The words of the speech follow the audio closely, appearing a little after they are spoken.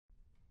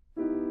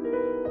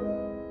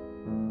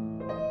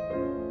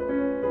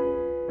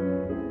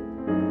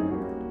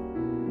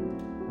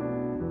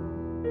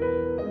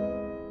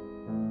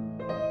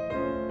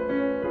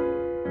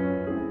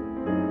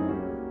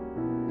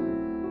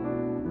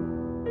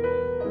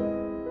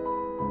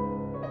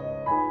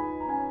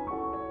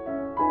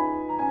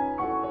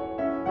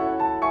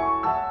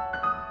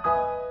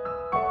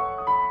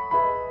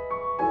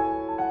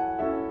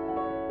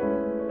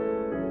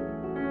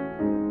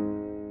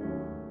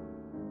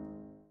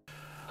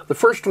The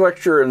first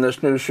lecture in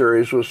this new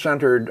series was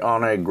centered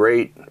on a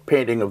great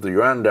painting of the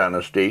Yuan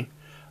Dynasty,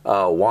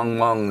 Wang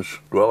Meng's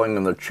dwelling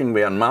in the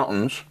Qingbian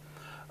Mountains.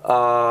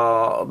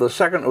 The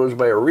second was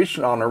by a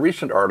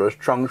recent artist,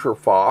 Cheng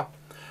Shifa.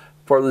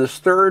 For this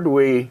third,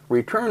 we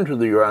return to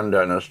the Yuan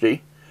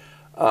Dynasty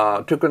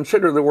to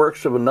consider the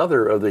works of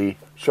another of the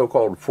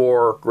so-called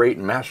four great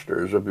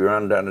masters of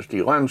Yuan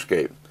Dynasty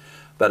landscape,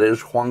 that is,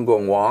 Huang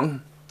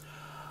Gongwang.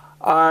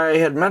 I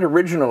had meant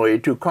originally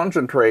to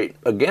concentrate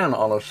again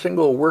on a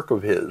single work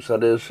of his,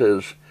 that is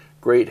his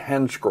great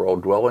hand scroll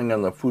dwelling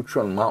in the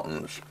Fuchun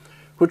Mountains,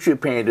 which he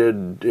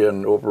painted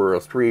in over a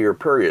 3-year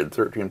period,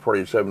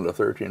 1347 to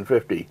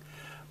 1350.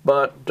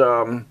 But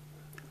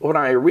when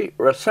I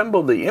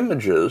reassembled the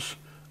images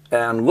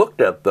and looked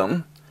at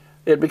them,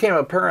 it became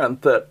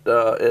apparent that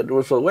it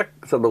was the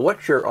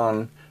lecture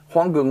on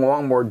Huang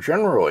Gongwang more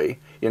generally,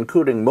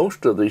 including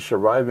most of the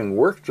surviving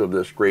works of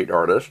this great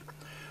artist,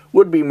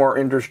 would be more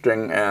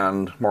interesting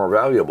and more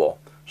valuable.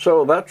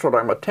 So that's what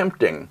I'm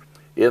attempting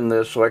in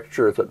this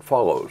lecture that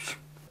follows.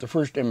 The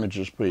first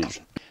images, please.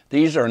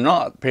 These are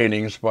not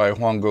paintings by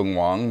Huang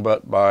Gongwang,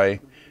 but by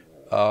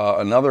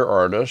another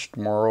artist,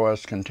 more or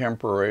less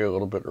contemporary, a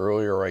little bit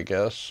earlier, I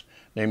guess,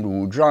 named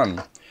Wu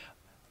Zhan.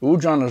 Wu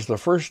Zhan is the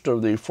first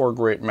of the four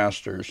great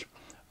masters.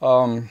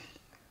 Well,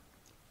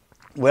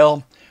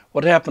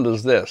 what happened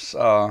is this.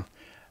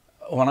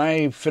 When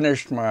I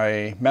finished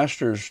my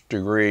master's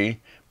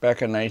degree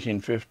back in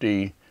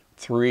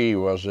 1953,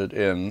 was it,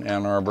 in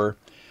Ann Arbor,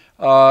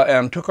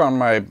 and took on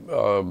my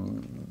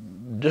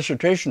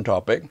dissertation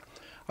topic,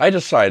 I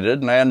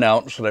decided and I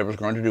announced that I was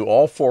going to do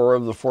all four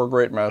of the four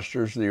great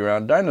masters of the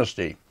Yuan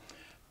Dynasty.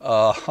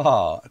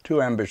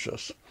 Too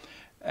ambitious.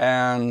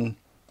 And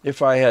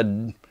if I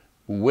had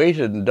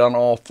waited and done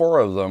all four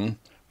of them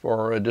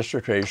for a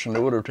dissertation,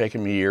 it would have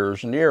taken me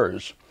years and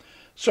years.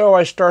 So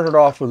I started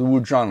off with Wu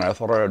Zhan. I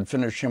thought I would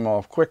finish him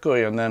off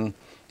quickly and then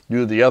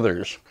do the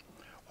others.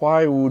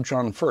 Why Wu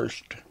Zhan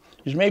first?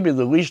 He's maybe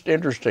the least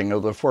interesting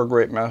of the four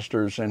great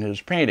masters in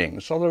his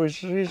paintings, although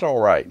he's all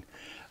right.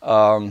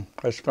 I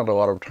spent a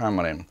lot of time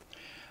on him.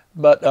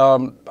 But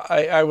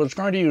I was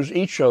going to use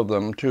each of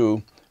them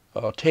to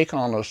take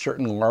on a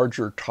certain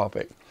larger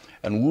topic.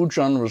 And Wu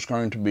Zhan was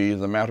going to be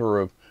the matter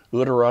of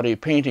literati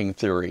painting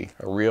theory.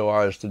 I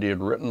realized that he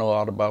had written a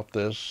lot about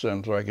this,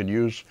 and so I could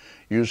use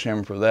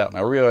him for that. And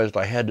I realized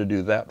I had to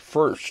do that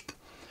first.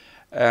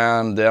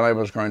 And then I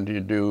was going to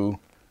do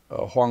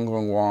Huang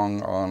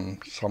Gongwang on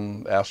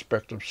some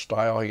aspect of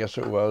style, I guess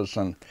it was,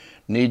 and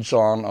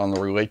Nizan on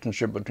the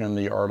relationship between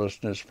the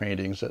artist and his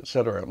paintings,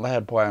 etc. And I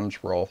had plans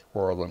for all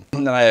four of them.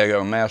 And then I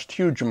amassed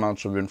huge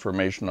amounts of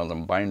information on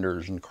them,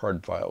 binders and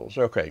card files.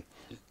 Okay.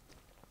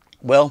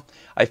 Well,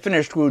 I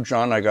finished Wu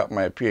Zhan. I got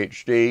my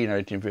PhD in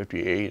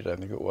 1958, I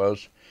think it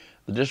was.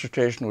 The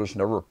dissertation was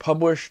never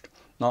published,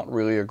 not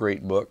really a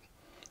great book.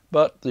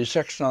 But the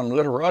section on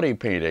literati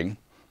painting,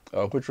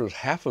 which was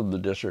half of the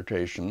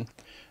dissertation,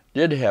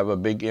 did have a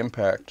big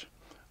impact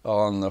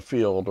on the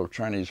field of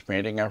Chinese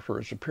painting after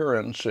its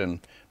appearance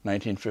in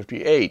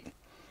 1958.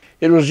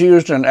 It was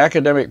used in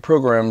academic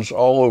programs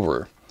all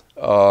over,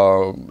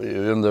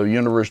 in the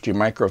University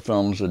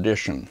Microfilms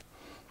edition.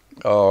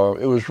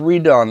 It was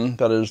redone,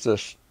 that is,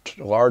 this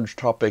large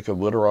topic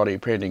of literati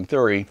painting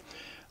theory,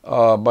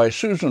 by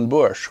Susan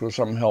Bush with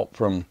some help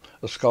from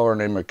a scholar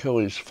named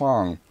Achilles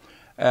Fang.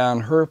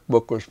 And her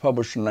book was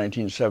published in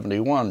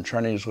 1971,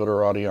 Chinese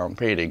Literati on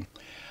Painting.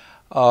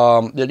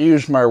 It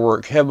used my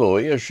work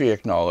heavily, as she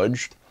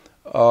acknowledged.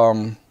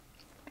 Well,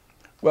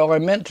 I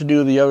meant to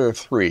do the other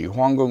three.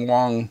 Huang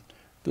Gongwang,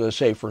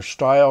 say, for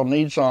style,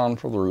 Nizan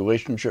for the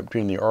relationship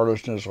between the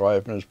artist and his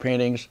life and his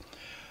paintings.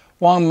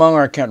 Wang Meng,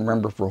 I can't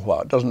remember for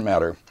what, doesn't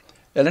matter.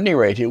 At any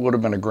rate, it would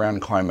have been a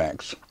grand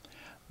climax.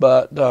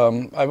 But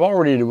I've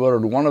already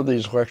devoted one of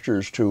these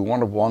lectures to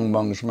one of Wang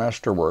Meng's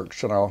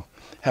masterworks, and I'll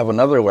have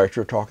another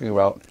lecture talking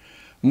about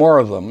more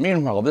of them.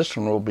 Meanwhile, this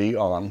one will be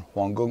on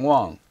Huang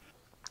Gongwang.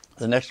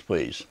 The next,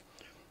 please.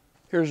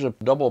 Here's a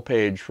double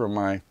page from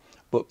my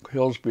book,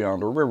 Hills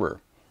Beyond a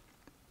River.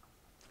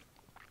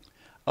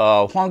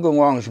 Huang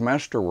Gongwang's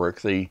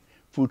masterwork, the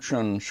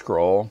Fuchun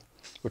scroll,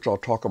 which I'll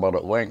talk about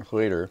at length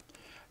later,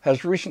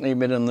 has recently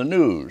been in the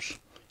news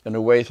in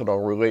a way that I'll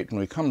relate when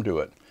we come to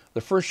it.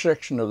 The first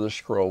section of this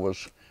scroll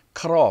was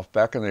cut off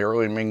back in the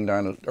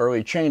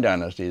early Cheng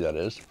Dynasty, that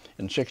is,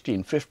 in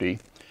 1650,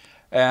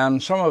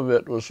 and some of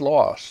it was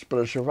lost, but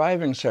a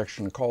surviving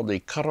section called the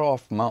Cut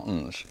Off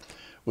Mountains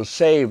was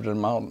saved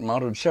and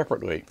mounted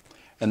separately,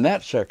 and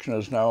that section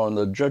is now in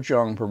the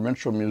Zhejiang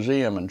Provincial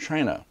Museum in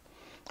China.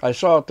 I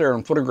saw it there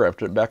and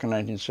photographed it back in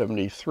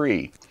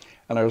 1973,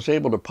 and I was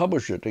able to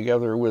publish it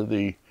together with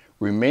the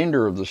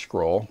remainder of the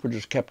scroll, which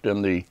is kept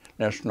in the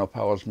National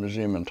Palace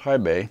Museum in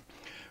Taipei,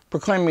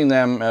 proclaiming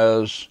them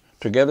as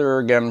together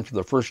again for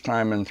the first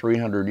time in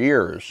 300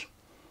 years.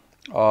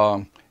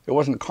 It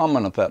wasn't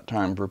common at that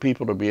time for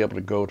people to be able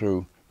to go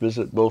to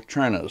visit both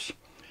Chinas.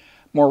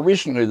 More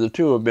recently, the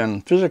two have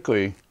been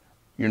physically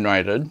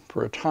united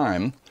for a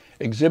time,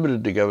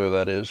 exhibited together,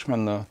 that is,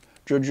 when the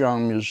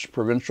Zhejiang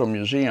Provincial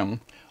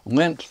Museum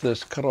lent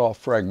this cut-off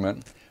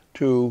fragment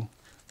to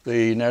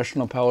the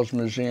National Palace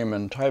Museum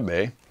in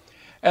Taipei,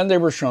 and they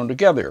were shown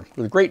together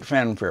with great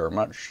fanfare,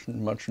 much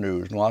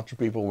news, and lots of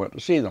people went to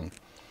see them.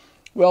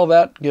 Well,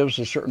 that gives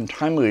a certain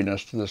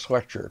timeliness to this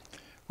lecture,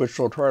 which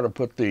will try to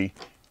put the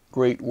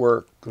great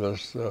work,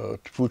 this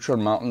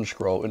Fuchun Mountain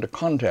Scroll, into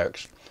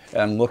context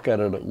and look at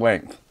it at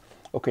length.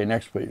 Okay,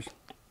 next please.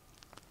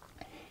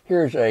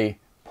 Here's a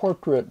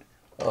portrait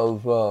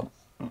of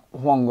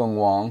Huang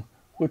Gongwang,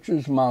 which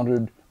is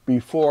mounted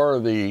before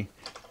the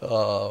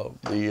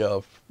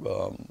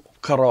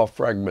cut-off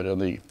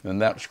fragment in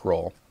that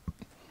scroll.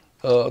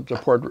 It's a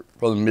portrait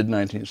from the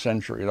mid-19th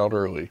century, not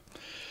early.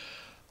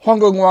 Huang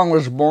Gongwang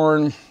was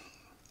born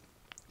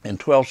in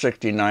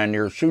 1269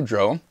 near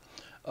Suzhou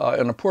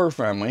in a poor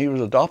family. He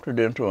was adopted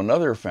into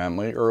another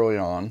family early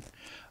on.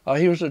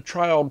 He was a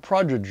child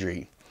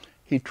prodigy.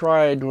 He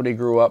tried when he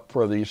grew up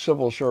for the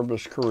civil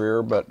service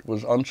career, but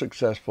was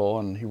unsuccessful,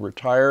 and he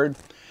retired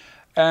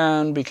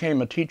and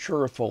became a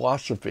teacher of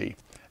philosophy,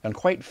 and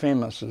quite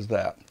famous as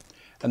that.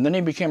 And then he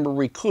became a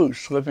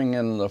recluse living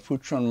in the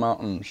Fuchun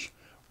Mountains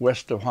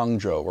west of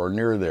Hangzhou, or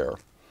near there.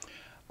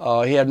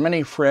 He had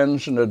many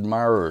friends and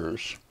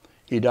admirers.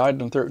 He died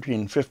in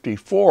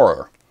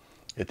 1354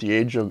 at the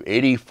age of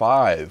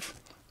 85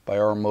 by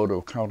our mode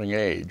of counting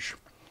age.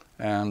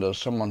 And as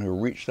someone who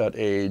reached that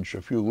age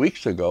a few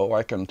weeks ago,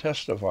 I can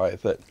testify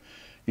that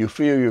you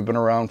feel you've been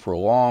around for a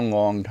long,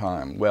 long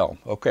time. Well,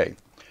 okay.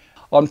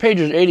 On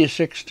pages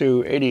 86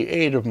 to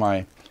 88 of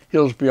my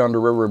Hills Beyond the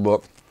River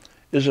book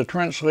is a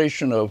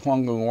translation of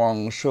Huang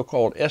Gongwang's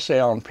so-called essay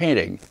on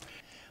painting.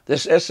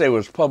 This essay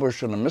was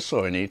published in a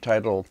miscellany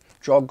titled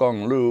Zhao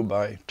Gong Lu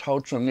by Tao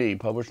Zhengyi,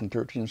 published in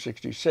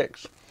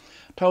 1366.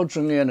 Tao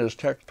Zhengyi and his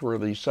text were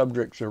the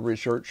subjects of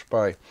research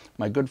by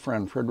my good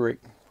friend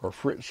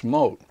Fritz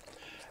Mote,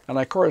 and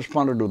I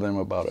corresponded with him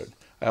about it.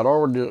 I had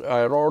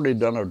already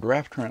done a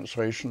draft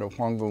translation of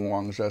Huang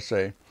Gongwang's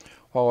essay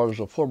while I was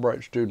a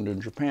Fulbright student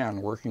in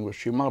Japan working with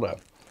Shimada.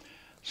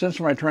 Since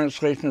my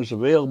translation is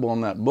available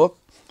in that book,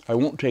 I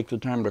won't take the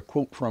time to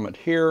quote from it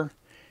here.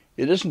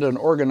 It isn't an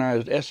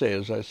organized essay,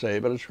 as I say,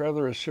 but it's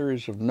rather a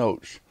series of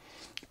notes,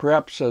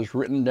 perhaps as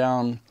written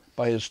down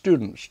by his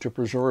students to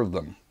preserve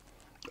them.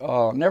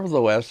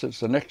 Nevertheless, it's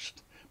the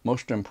next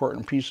most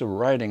important piece of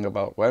writing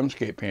about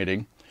landscape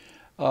painting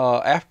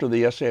after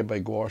the essay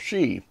by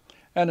Guoxi,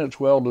 and it's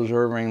well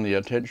deserving the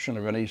attention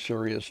of any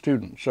serious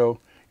student. So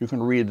you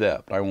can read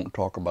that. I won't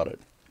talk about it.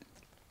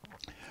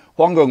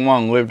 Huang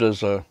Gongwang lived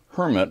as a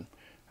hermit,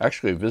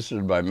 actually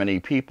visited by many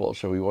people,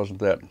 so he wasn't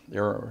that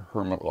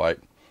hermit-like,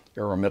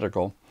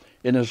 eremitical,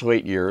 in his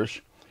late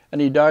years,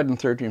 and he died in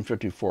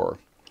 1354.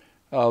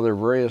 There are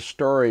various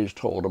stories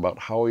told about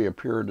how he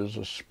appeared as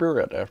a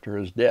spirit after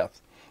his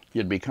death. He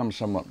had become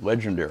somewhat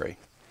legendary.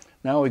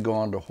 Now we go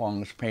on to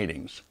Huang's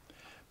paintings.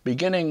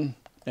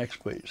 Next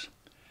please.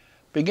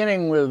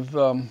 Beginning with,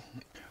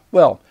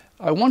 well,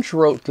 I once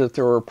wrote that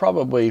there were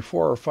probably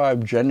 4 or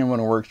 5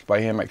 genuine works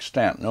by him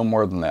extant, no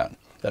more than that,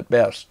 at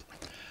best.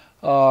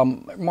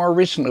 More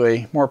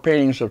recently, more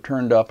paintings have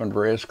turned up in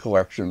various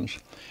collections,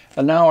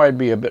 and now I'd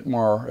be a bit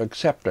more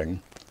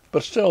accepting.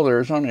 But still,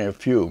 there's only a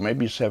few,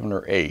 maybe 7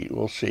 or 8,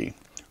 we'll see.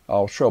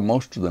 I'll show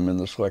most of them in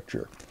this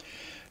lecture.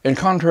 In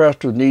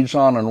contrast with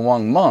Nizan and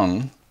Wang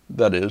Meng,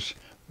 that is,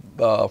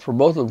 for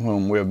both of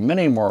whom we have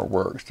many more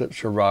works that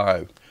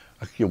survive.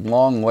 I could give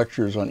long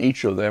lectures on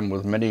each of them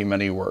with many,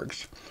 many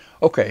works.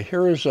 Okay,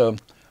 here is a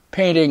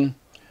painting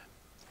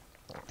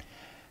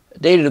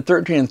dated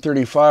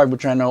 1335,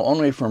 which I know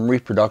only from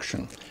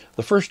reproduction.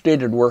 The first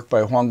dated work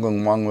by Huang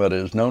Gongwang that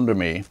is known to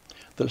me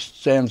that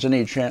stands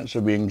any chance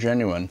of being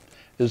genuine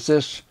is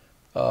this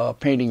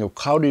painting of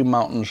cloudy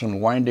mountains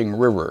and winding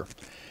river.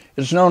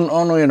 It's known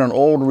only in an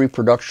old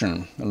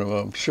reproduction in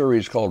a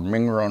series called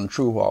Mingren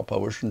Chuhua,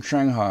 published in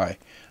Shanghai,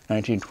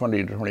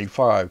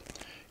 1920-25.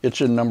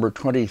 It's in number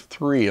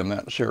 23 in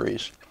that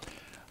series.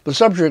 The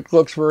subject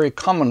looks very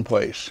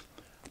commonplace,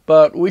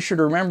 but we should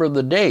remember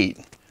the date.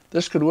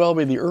 This could well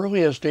be the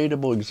earliest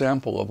datable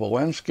example of a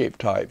landscape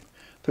type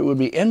that would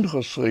be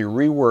endlessly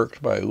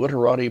reworked by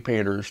literati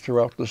painters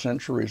throughout the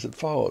centuries that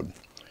followed.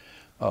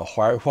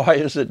 Why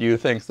is it you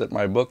think that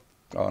my book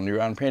on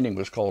Yuan painting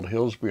was called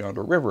Hills Beyond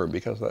a River?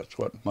 Because that's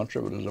what much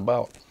of it is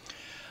about.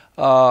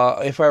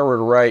 If I were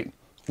to write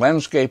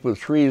landscape with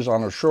trees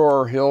on a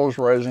shore, hills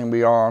rising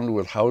beyond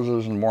with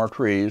houses and more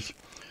trees,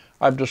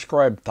 I've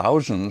described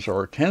thousands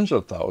or tens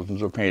of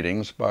thousands of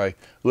paintings by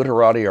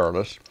literati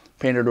artists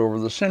painted over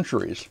the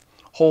centuries,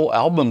 whole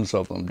albums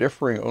of them,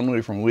 differing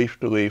only from leaf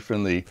to leaf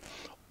in the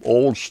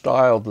old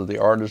style that the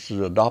artist is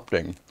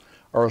adopting,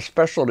 are a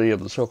specialty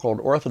of the so-called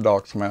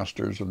orthodox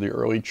masters of the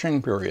early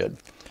Qing period.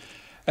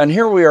 And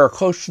here we are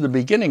close to the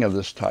beginning of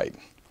this type.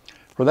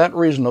 For that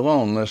reason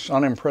alone, this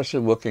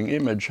unimpressive-looking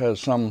image has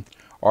some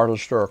art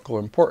historical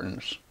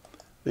importance.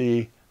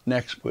 The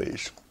next,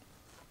 please.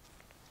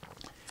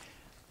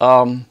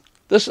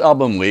 This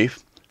album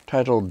leaf,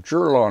 titled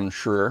Zhilong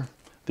Shi,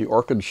 the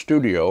Orchid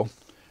Studio,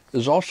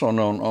 is also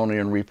known only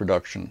in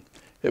reproduction.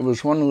 It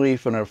was one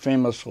leaf in a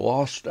famous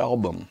lost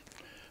album.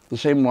 the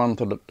same one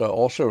that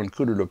also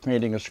included a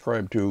painting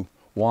ascribed to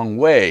Wang,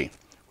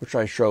 which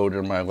I showed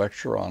in my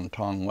lecture on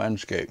Tang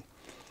landscape.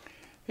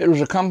 It was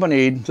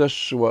accompanied,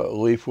 this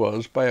leaf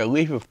was, by a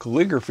leaf of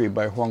calligraphy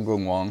by Huang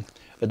Gongwang,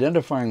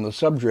 identifying the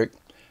subject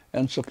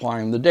and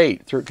supplying the date,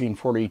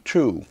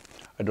 1342.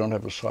 I don't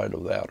have a slide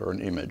of that or an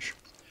image.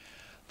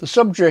 The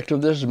subject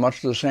of this is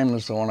much the same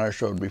as the one I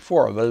showed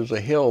before. That is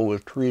a hill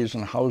with trees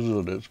and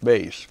houses at its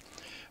base.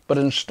 But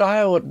in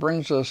style, it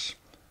brings us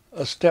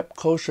a step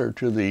closer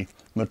to the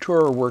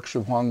maturer works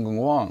of Huang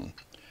Gongwang.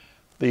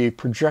 The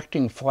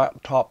projecting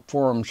flat top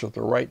forms at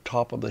the right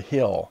top of the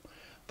hill,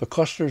 the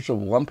clusters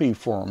of lumpy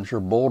forms or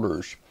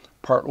boulders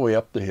partway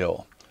up the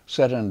hill,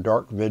 set in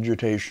dark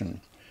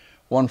vegetation.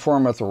 One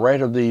form at the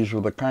right of these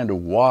with a kind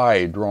of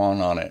Y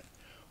drawn on it.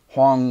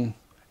 Huang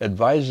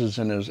advises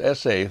in his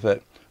essay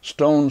that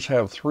stones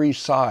have three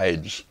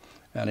sides,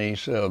 and he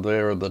said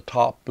they're the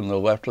top and the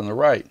left and the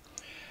right.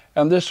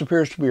 And this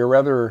appears to be a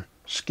rather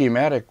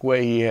schematic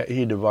way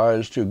he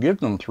devised to give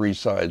them three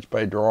sides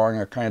by drawing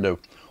a kind of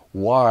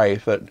Y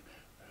that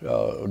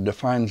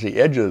defines the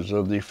edges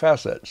of the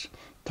facets,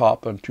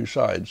 top and two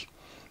sides.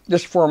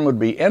 This form would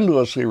be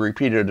endlessly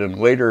repeated in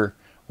later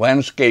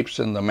landscapes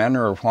in the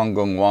manner of Huang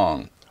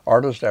Gongwang.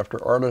 Artist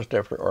after artist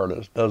after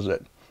artist does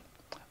it.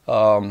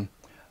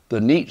 The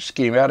neat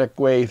schematic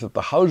way that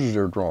the houses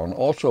are drawn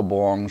also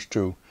belongs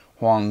to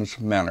Huang's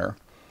manner.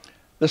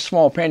 This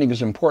small painting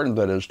is important,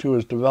 that is, to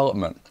his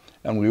development,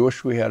 and we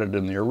wish we had it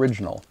in the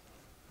original.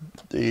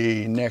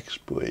 The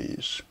next,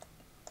 please.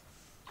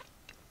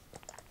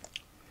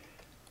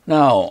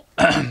 Now,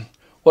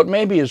 what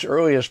may be his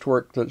earliest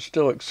work that's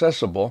still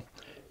accessible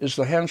is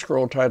the hand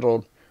scroll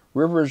titled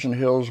Rivers and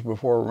Hills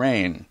Before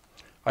Rain.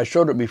 I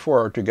showed it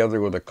before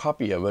together with a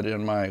copy of it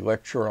in my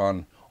lecture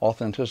on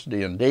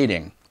authenticity and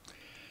dating.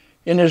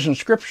 In his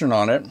inscription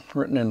on it,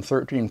 written in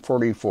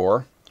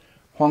 1344,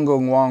 Huang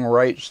Gongwang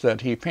writes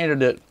that he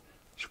painted it,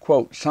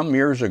 quote, some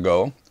years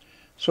ago,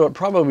 so it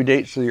probably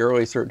dates to the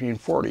early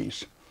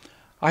 1340s.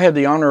 I had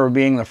the honor of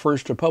being the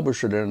first to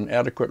publish it in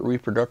adequate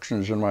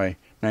reproductions in my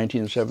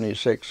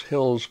 1976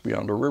 Hills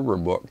Beyond a River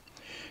book.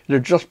 It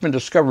had just been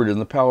discovered in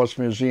the Palace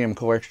Museum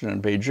collection in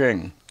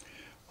Beijing.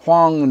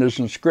 Huang, in his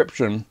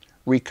inscription,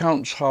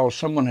 recounts how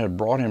someone had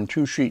brought him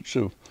 2 sheets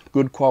of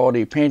good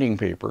quality painting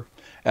paper,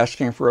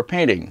 asking for a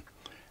painting,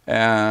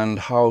 and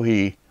how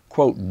he,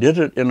 quote, did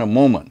it in a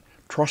moment,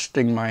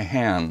 trusting my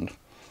hand.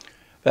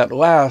 That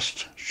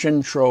last,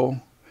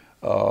 shincho,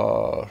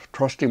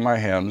 trusting my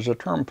hand, is a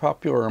term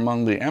popular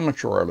among the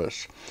amateur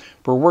artists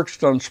for works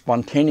done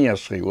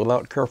spontaneously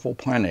without careful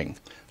planning,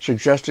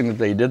 suggesting that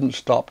they didn't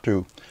stop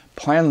to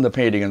plan the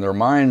painting in their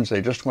minds,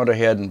 they just went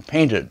ahead and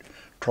painted,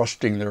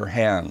 trusting their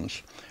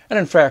hands. And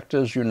in fact,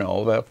 as you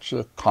know, that's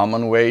a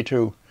common way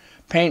to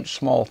paint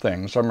small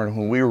things. I mean,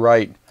 when we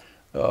write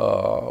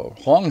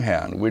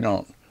longhand, we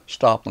don't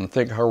stop and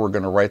think how we're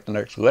going to write the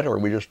next letter.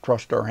 We just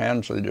trust our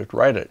hands, so they just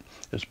write it.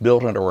 It's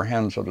built into our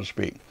hands, so to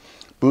speak.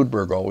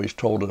 Budberg always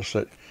told us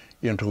that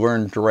to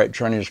learn to write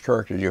Chinese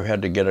characters, you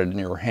had to get it in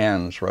your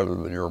hands rather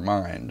than your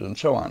mind, and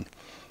so on.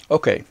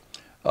 Okay,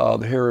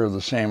 here is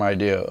the same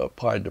idea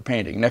applied to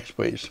painting. Next,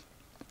 please.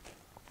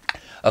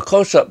 A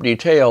close-up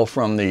detail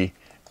from the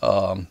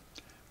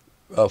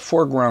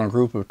foreground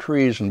group of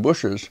trees and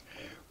bushes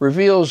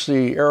reveals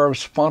the air of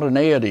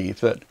spontaneity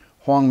that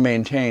Huang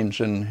maintains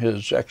in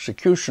his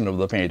execution of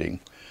the painting.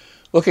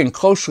 Looking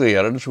closely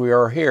at it, as we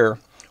are here,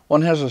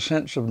 one has a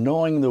sense of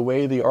knowing the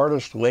way the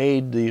artist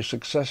laid the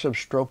successive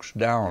strokes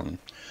down,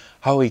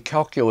 how he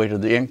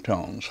calculated the ink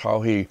tones,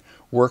 how he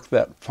worked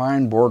that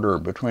fine border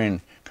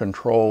between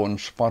control and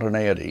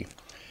spontaneity.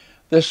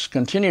 This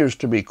continues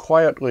to be a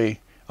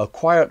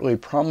quietly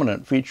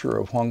prominent feature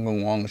of Huang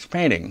Gongwang's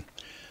painting.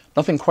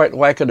 Nothing quite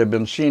like it had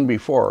been seen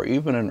before,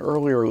 even in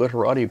earlier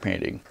literati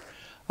painting.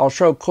 I'll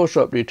show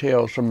close-up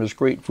details from his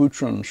great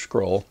Fuchun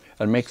scroll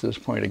and make this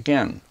point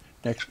again.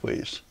 Next,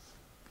 please.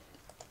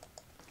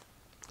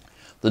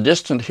 The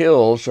distant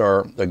hills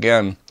are,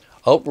 again,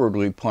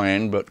 outwardly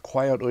plain but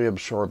quietly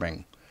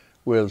absorbing,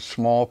 with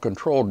small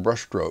controlled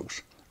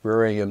brushstrokes,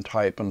 varying in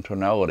type and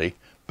tonality,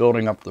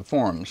 building up the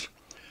forms.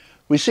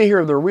 We see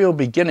here the real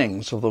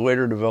beginnings of the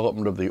later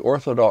development of the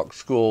orthodox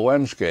school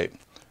landscape,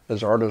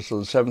 as artists of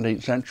the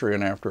 17th century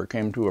and after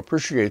came to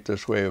appreciate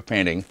this way of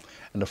painting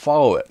and to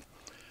follow it.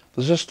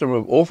 The system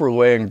of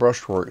overlaying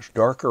brushworks,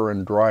 darker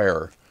and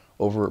drier,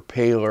 over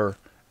paler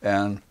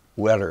and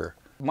wetter,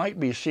 might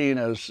be seen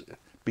as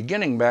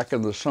beginning back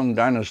in the Song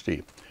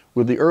Dynasty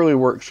with the early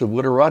works of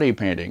literati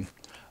painting.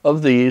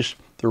 Of these,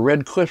 the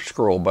Red Cliff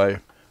Scroll by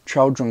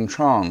Chao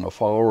Zhongchang, a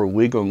follower of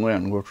Li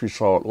Gonglin, which we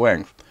saw at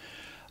length,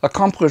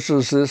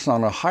 accomplishes this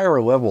on a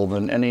higher level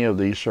than any of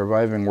the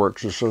surviving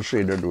works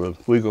associated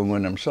with Li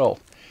Gonglin himself.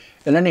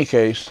 In any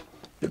case,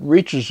 it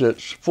reaches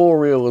its full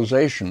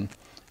realization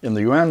in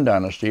the Yuan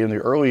Dynasty, in the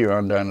early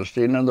Yuan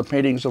Dynasty, and in the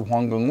paintings of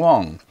Huang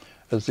Gongwang,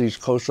 as these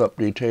close-up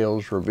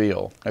details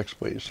reveal. Next,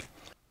 please.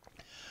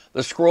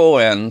 The scroll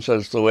ends,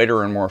 as the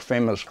later and more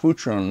famous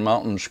Fuchun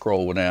mountain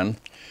scroll would end,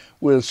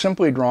 with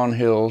simply drawn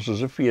hills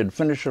as if he had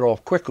finished it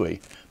off quickly,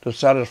 to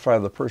satisfy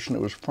the person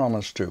it was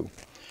promised to.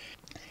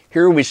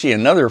 Here we see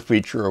another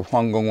feature of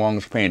Huang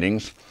Gongwang's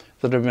paintings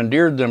that have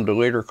endeared them to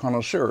later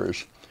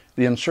connoisseurs,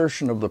 the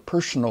insertion of the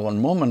personal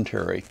and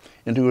momentary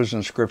into his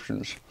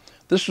inscriptions.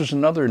 This is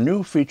another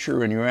new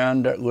feature in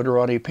Yuan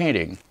literati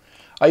painting.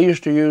 I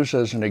used to use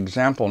as an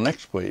example,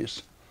 next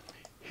please.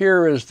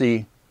 Here is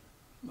the,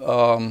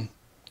 what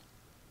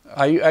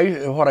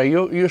I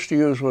used to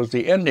use was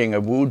the ending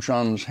of Wu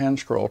Zhen's hand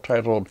scroll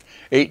titled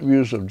 8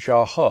 Views of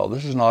Jia He.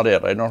 This is not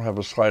it, I don't have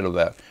a slide of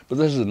that, but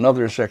this is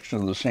another section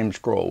of the same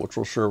scroll which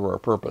will serve our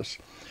purpose.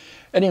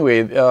 Anyway,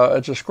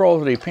 it's a scroll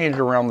that he painted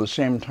around the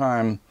same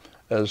time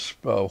as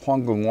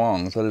Huang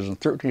Gongwang, that is in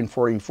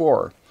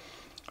 1344.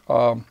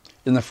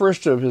 In the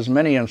first of his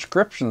many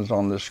inscriptions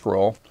on this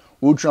scroll,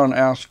 Wu Zhen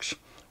asks,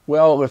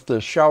 well, if the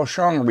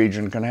Shaoxiang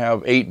region can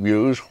have 8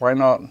 views, why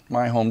not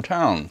my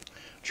hometown,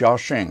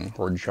 Jiaxing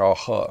or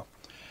Jiahe?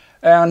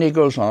 And he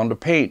goes on to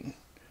paint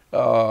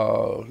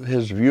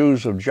his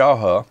views of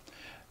Jiahe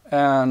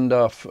and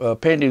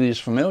painting these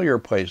familiar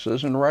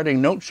places and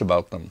writing notes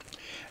about them.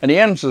 And he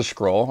ends the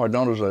scroll, I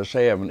don't, as I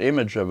say, have an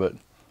image of it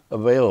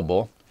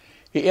available.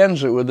 He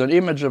ends it with an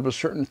image of a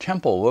certain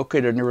temple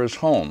located near his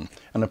home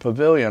and a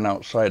pavilion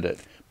outside it,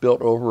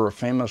 built over a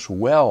famous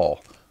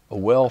well, a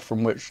well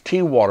from which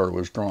tea water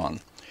was drawn.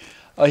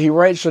 He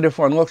writes that if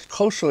one looks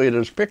closely at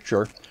his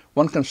picture,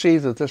 one can see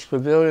that this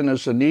pavilion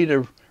is in need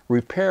of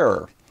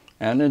repair.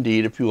 And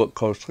indeed, if you look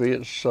closely,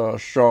 it's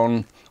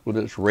shown with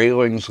its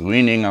railings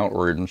leaning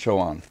outward and so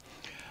on.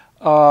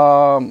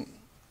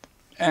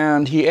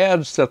 And he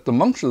adds that the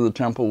monks of the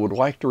temple would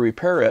like to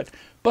repair it,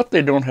 but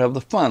they don't have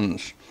the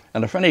funds.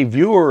 And if any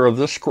viewer of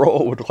this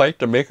scroll would like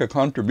to make a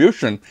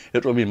contribution,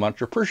 it will be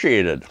much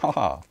appreciated.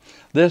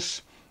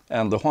 This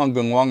and the Huang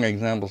Gongwang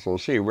examples we'll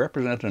see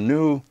represent a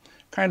new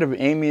kind of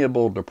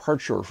amiable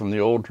departure from the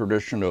old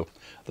tradition of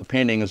the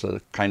painting as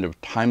a kind of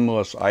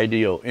timeless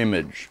ideal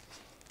image.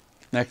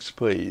 Next,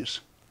 please.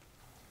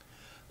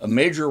 A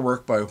major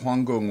work by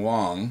Huang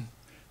Gongwang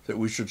that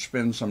we should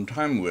spend some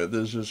time with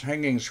is his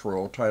hanging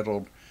scroll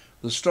titled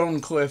The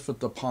Stone Cliff at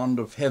the Pond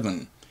of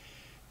Heaven.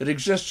 It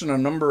exists in a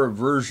number of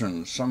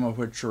versions, some of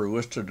which are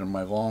listed in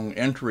my long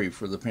entry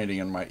for the painting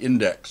in my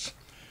index,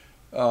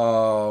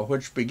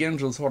 which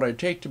begins with what I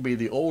take to be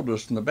the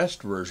oldest and the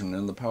best version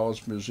in the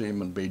Palace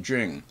Museum in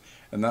Beijing,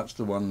 and that's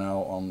the one now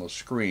on the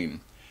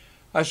screen.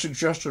 I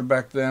suggested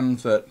back then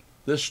that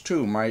this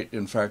too might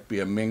in fact be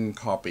a Meng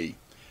copy,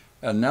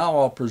 and now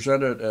I'll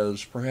present it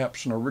as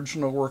perhaps an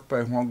original work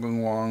by Huang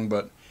Gongwang,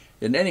 but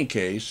in any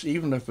case,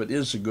 even if it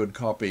is a good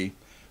copy,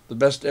 the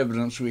best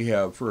evidence we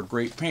have for a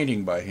great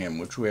painting by him,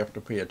 which we have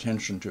to pay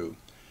attention to.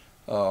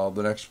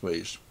 The next,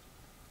 please.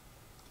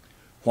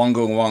 Huang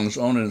Gongwang's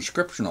own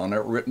inscription on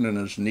it, written in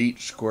his neat,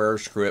 square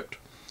script,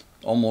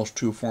 almost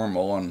too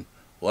formal and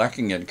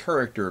lacking in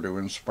character to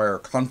inspire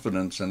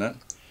confidence in it,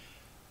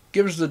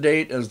 gives the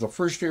date as the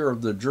first year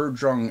of the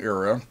Zhezhong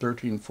era,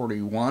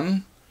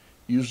 1341,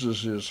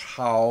 uses his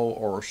Hao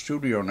or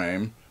studio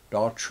name,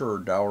 Da Chi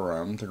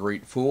Daoran, the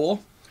Great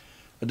Fool,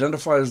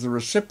 identifies the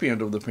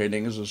recipient of the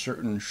painting as a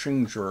certain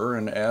Xingzhi,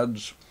 and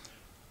adds,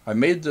 I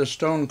made this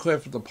stone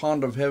cliff at the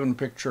Pond of Heaven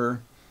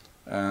picture,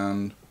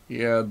 and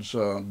he adds,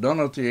 done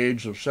at the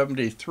age of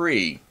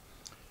 73.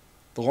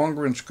 The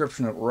longer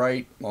inscription at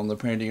right on the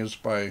painting is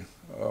by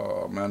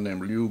a man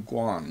named Liu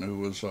Guan, who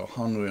was a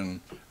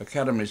Hanlin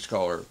Academy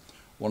scholar,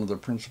 one of the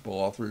principal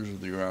authors of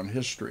the Yuan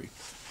history.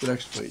 The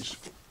next, please.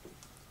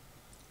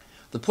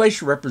 The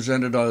place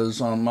represented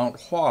is on Mount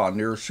Hua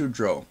near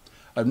Suzhou.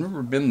 I've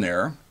never been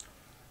there,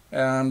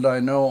 and I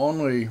know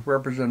only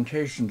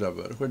representations of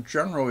it, which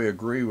generally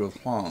agree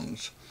with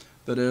Huang's.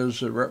 That is,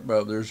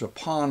 there's a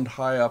pond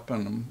high up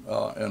in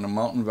a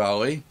mountain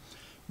valley,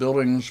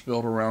 buildings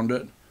built around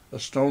it, a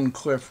stone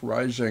cliff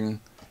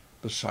rising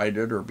beside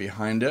it or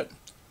behind it.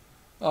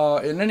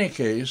 In any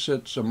case,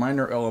 it's a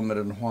minor element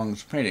in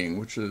Huang's painting,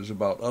 which is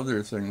about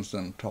other things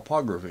than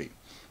topography.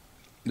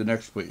 The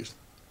next, please.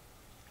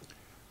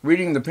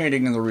 Reading the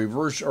painting in the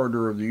reverse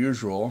order of the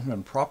usual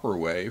and proper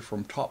way,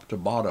 from top to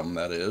bottom,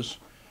 that is,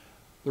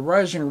 the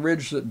rising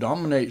ridge that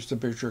dominates the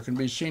picture can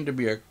be seen to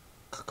be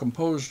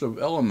composed of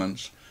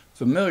elements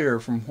familiar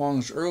from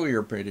Huang's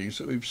earlier paintings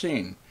that we've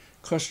seen,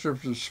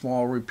 clusters of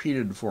small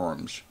repeated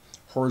forms,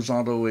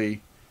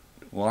 horizontally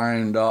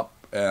lined up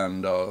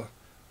and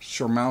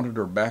surmounted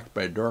or backed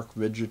by dark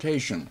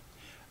vegetation,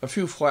 a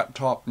few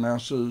flat-topped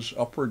masses,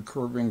 upward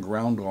curving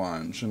ground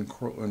lines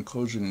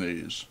enclosing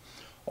these,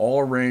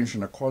 all arranged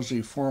in a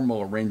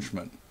quasi-formal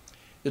arrangement.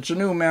 It's a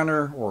new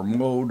manner or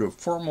mode of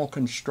formal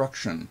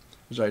construction,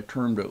 as I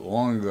termed it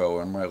long ago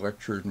in my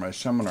lectures, my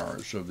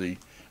seminars of the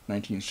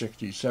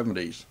 1960s,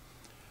 70s.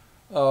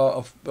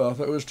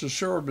 That was to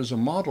serve as a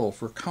model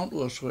for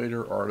countless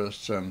later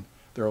artists and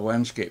their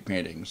landscape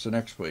paintings. The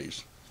next,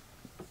 please.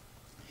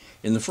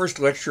 In the first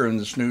lecture in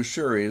this new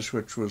series,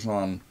 which was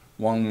on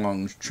Wang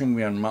Meng's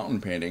Qingbian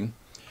mountain painting,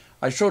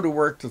 I showed a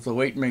work that the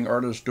late Ming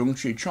artist Dong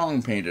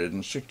Qichang painted in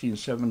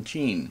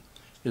 1617,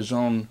 his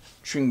own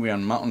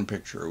Qingbian mountain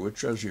picture,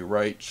 which, as he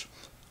writes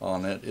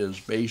on it, is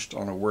based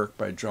on a work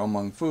by Zhao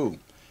Mengfu,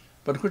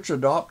 but which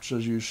adopts,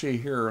 as you see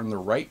here in the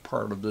right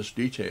part of this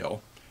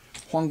detail,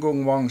 Huang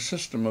Gongwang's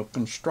system of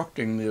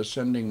constructing the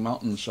ascending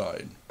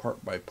mountainside,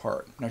 part by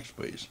part. Next,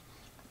 please.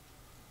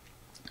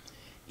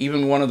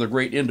 Even one of the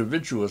great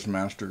individualist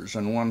masters,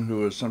 and one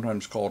who is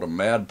sometimes called a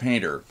mad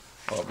painter,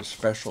 I'll have a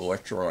special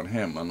lecture on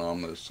him and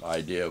on this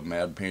idea of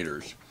mad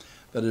painters,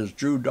 that is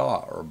Zhu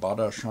Da, or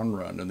Bada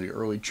Shanran, in the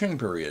early Qing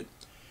period.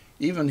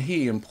 Even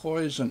he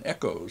employs and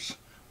echoes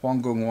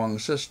Huang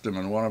Gongwang's system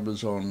in one of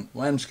his own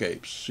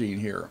landscapes, seen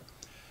here.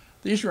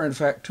 These are in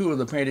fact two of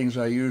the paintings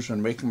I use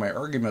in making my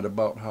argument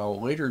about how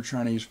later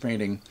Chinese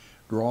painting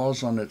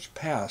draws on its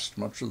past,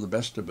 much of the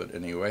best of it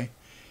anyway.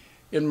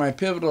 In my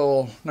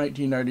pivotal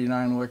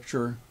 1999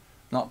 lecture,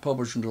 not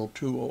published until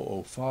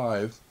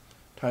 2005,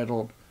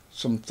 titled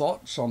Some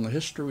Thoughts on the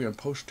History and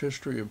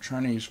Post-History of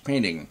Chinese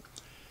Painting,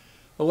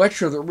 a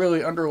lecture that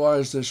really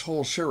underlies this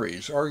whole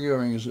series,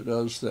 arguing as it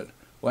does that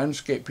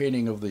landscape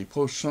painting of the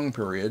post-Sung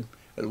period,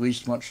 at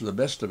least much of the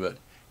best of it,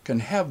 can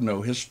have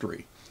no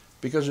history,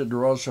 because it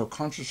draws so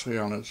consciously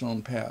on its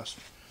own past,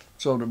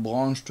 so that it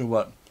belongs to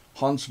what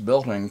Hans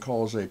Belting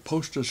calls a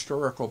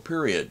post-historical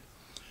period.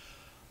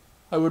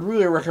 I would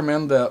really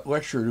recommend that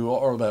lecture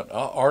or that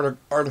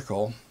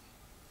article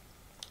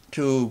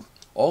to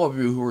all of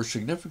you who are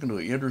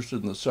significantly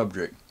interested in the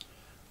subject.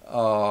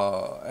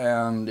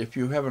 And if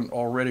you haven't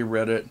already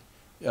read it,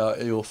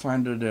 you'll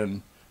find it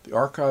in the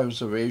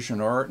Archives of Asian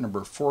Art,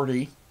 number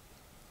 40,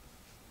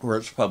 where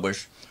it's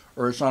published,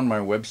 or it's on my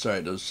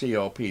website as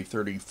CLP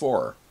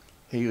 34,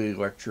 Haley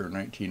Lecture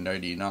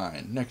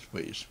 1999. Next,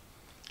 please.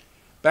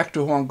 Back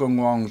to Huang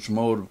Gongwang's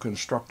mode of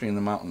constructing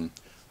the mountain.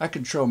 I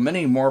could show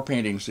many more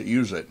paintings that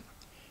use it,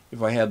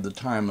 if I had the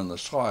time and the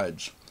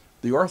slides.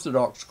 The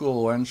orthodox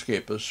school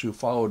landscapists who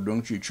followed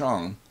Dong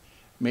Qichang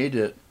made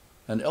it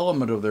an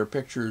element of their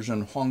pictures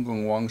in Huang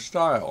Gongwang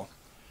style.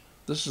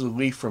 This is a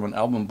leaf from an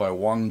album by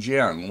Wang,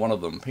 one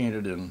of them,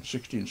 painted in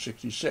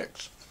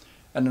 1666,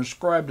 and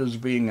inscribed as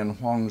being in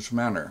Huang's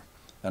manner,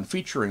 and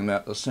featuring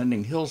that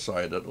ascending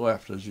hillside at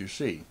left, as you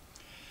see.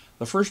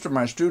 The first of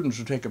my students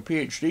to take a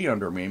PhD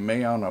under me,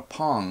 Mayana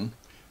Pang,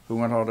 who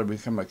went on to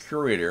become a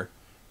curator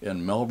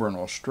in Melbourne,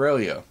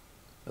 Australia,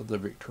 at the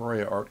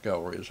Victoria Art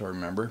Gallery, as I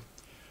remember,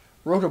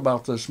 wrote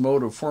about this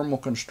mode of formal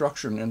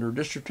construction in her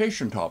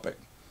dissertation topic.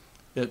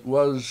 It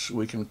was,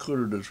 we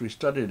concluded as we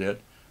studied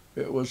it,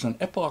 it was an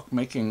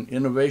epoch-making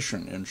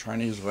innovation in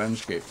Chinese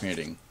landscape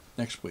painting.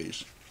 Next,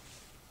 please.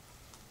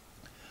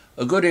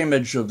 A good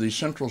image of the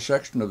central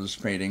section of this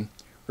painting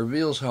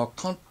reveals how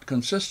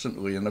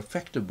consistently and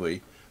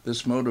effectively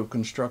this mode of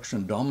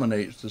construction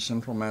dominates the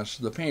central mass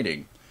of the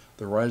painting,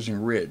 the rising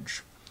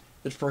ridge.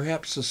 It's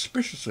perhaps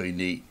suspiciously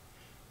neat,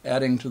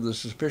 adding to the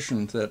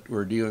suspicion that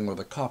we're dealing with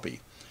a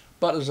copy.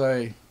 But as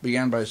I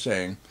began by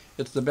saying,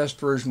 it's the best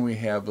version we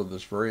have of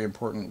this very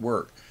important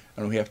work,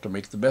 and we have to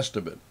make the best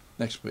of it.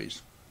 Next,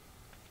 please.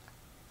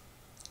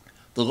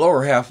 The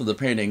lower half of the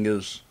painting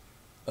is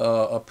in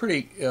a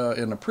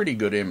pretty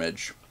good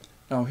image.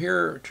 Now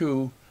here,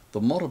 too,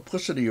 the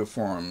multiplicity of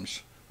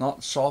forms,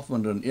 not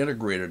softened and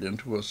integrated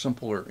into a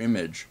simpler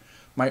image,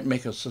 might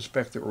make us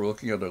suspect that we're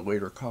looking at a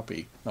later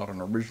copy, not an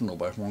original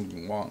by Huang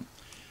Gongwang.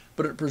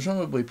 But it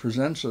presumably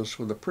presents us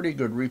with a pretty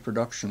good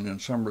reproduction in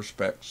some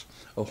respects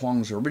of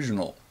Huang's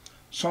original.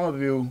 Some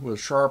of you with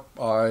sharp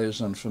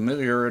eyes and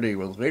familiarity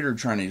with later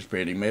Chinese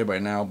painting may by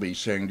now be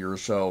saying to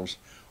yourselves,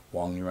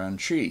 Wang Yuan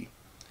Qi.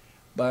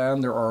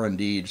 And there are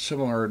indeed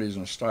similarities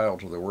in style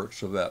to the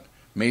works of that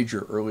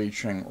major early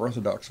Qing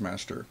Orthodox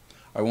master.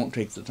 I won't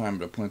take the time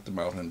to point them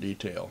out in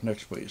detail.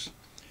 Next, please.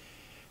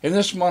 In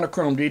this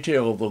monochrome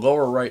detail of the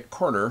lower right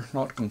corner,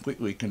 not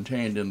completely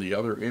contained in the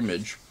other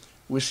image,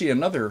 we see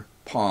another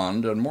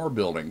pond and more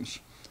buildings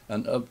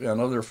and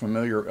other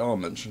familiar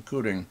elements,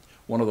 including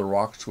one of the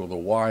rocks with a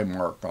Y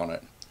mark on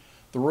it.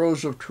 The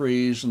rows of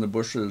trees and the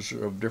bushes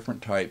of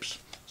different types,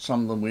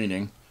 some of them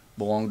leaning,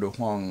 belong to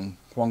Huang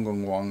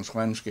Gongwang's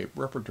landscape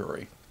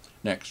repertory.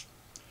 Next.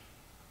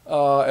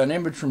 An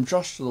image from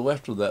just to the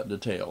left of that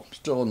detail,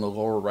 still in the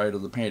lower right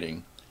of the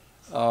painting.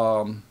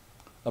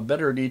 A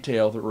better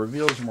detail that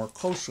reveals more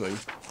closely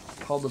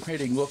how the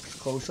painting looks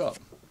close up.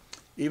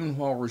 Even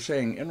while we're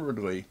saying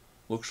inwardly,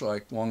 looks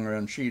like Wang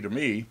Yuan Qi to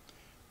me,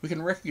 we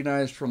can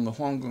recognize from the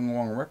Huang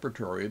Gongwang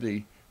repertory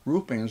the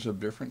groupings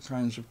of different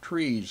kinds of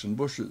trees and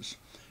bushes,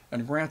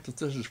 and grant that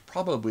this is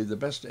probably the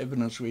best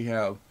evidence we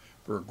have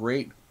for a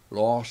great,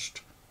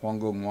 lost Huang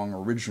Gongwang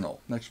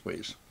original. Next,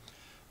 please.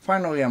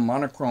 Finally, a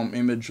monochrome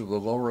image of the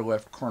lower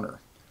left corner.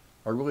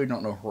 I really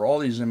don't know where all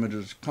these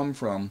images come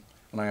from,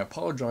 and I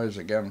apologize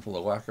again for the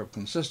lack of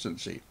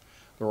consistency.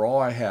 They're all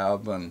I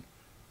have, and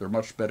they're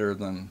much better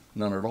than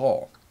none at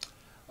all.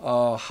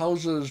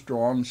 Houses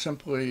drawn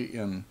simply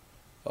in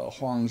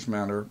Huang's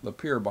manner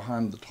appear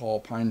behind the tall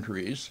pine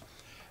trees,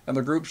 and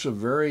the groups of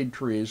varied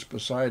trees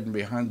beside and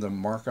behind them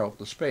mark out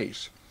the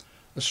space.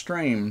 A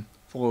stream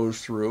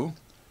flows through,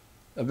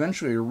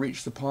 eventually to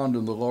reach the pond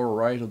in the lower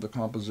right of the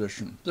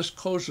composition. This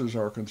closes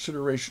our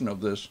consideration of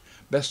this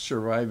best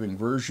surviving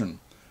version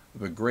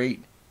of a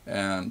great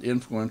and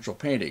influential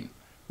painting,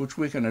 which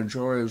we can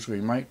enjoy as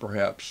we might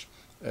perhaps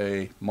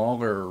a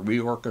Mahler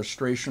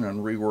reorchestration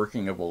and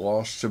reworking of a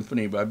lost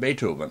symphony by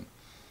Beethoven.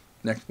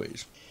 Next,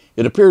 please.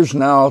 It appears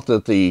now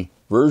that the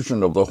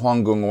version of the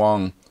Huang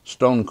Gongwang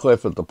stone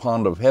cliff at the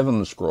Pond of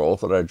Heaven scroll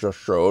that I just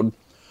showed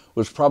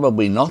was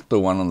probably not the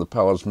one in the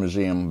Palace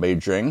Museum,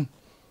 Beijing,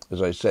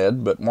 as I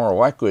said, but more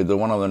likely the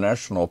one in the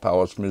National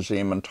Palace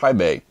Museum in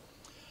Taipei.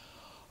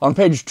 On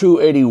page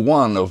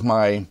 281 of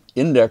my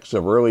Index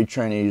of Early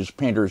Chinese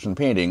Painters and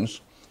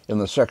Paintings, in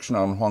the section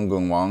on Huang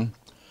Gongwang,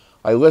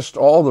 I list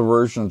all the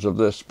versions of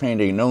this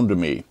painting known to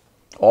me,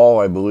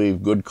 all, I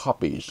believe, good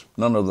copies,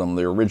 none of them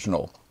the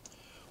original.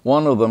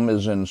 One of them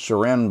is in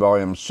Suren,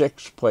 Volume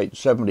 6, Plate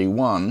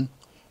 71,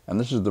 and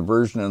this is the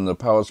version in the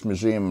Palace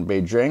Museum in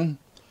Beijing,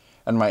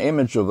 and my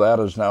image of that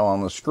is now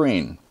on the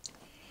screen.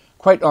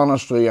 Quite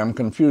honestly, I'm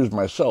confused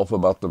myself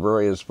about the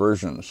various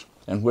versions,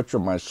 and which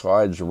of my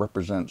slides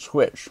represents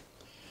which.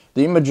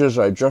 The images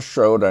I just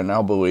showed, I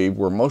now believe,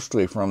 were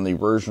mostly from the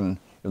version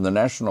in the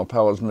National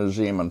Palace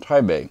Museum in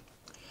Taipei.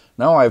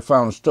 Now I've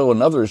found still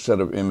another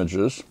set of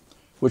images,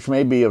 which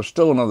may be of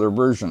still another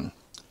version.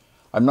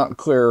 I'm not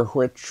clear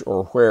which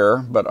or where,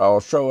 but I'll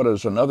show it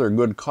as another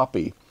good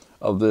copy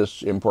of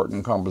this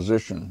important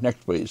composition.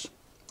 Next, please.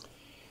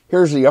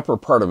 Here's the upper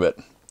part of it.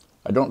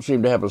 I don't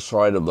seem to have a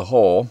slide of the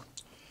whole.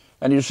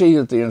 And you see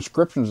that the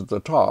inscriptions at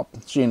the top,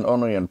 seen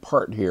only in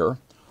part here,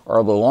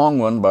 are the long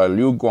one by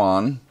Liu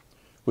Guan,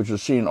 which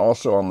is seen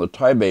also on the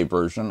Taipei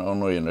version,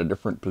 only in a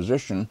different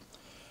position,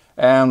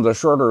 and the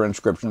shorter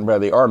inscription by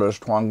the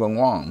artist Huang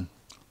Gongwang,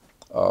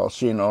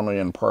 seen only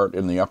in part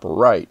in the upper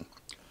right.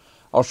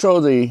 I'll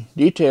show the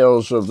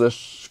details of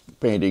this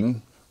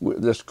painting,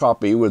 this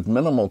copy, with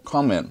minimal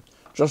comment,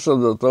 just so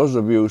that those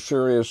of you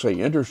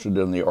seriously interested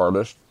in the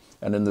artist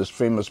and in this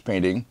famous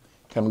painting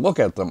can look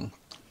at them.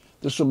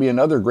 This will be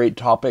another great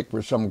topic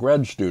for some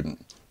grad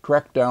student.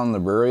 Track down the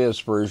various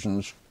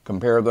versions,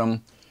 compare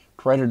them,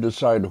 try to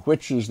decide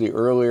which is the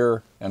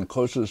earlier and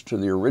closest to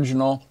the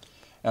original,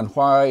 and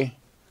why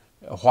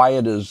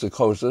it is the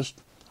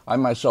closest. I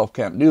myself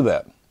can't do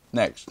that.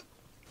 Next.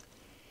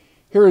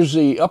 Here is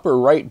the upper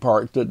right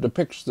part that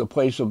depicts the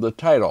place of the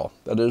title,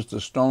 that is the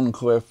stone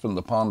cliff and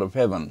the Pond of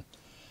Heaven.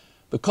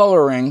 The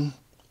coloring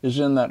is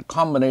in that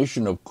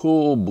combination of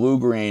cool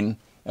blue-green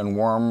and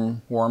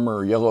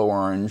warmer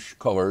yellow-orange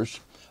colors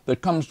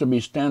that comes to be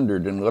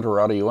standard in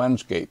literati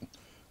landscape.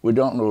 We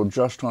don't know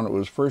just when it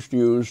was first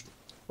used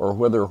or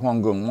whether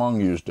Huang Gongwang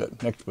used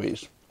it. Next,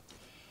 please.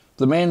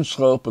 The main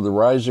slope of the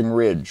rising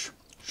ridge,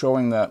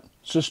 showing that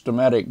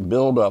systematic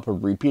build-up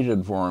of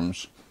repeated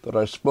forms that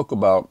I spoke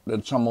about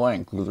at some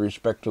length with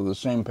respect to the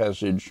same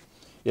passage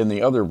in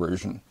the other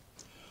version.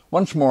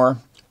 Once more,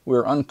 we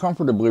are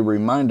uncomfortably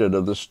reminded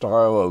of the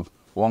style of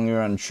Wang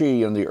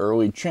Yuanqi in the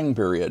early Qing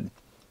period.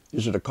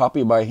 Is it a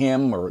copy by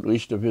him, or at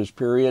least of his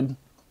period?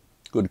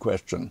 Good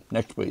question.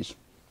 Next, please.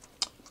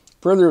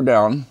 Further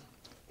down,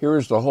 here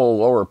is the whole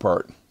lower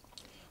part.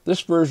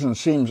 This version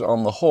seems,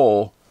 on the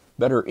whole,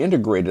 better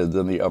integrated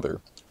than the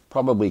other,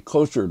 probably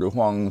closer to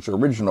Huang's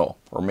original,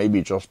 or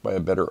maybe just by a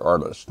better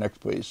artist. Next,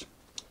 please.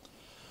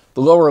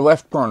 The lower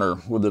left corner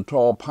with the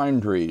tall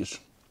pine trees.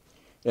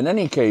 In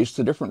any case,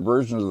 the different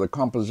versions of the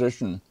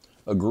composition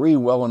agree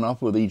well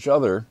enough with each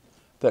other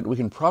that we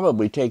can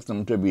probably take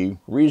them to be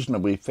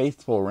reasonably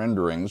faithful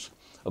renderings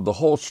of the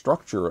whole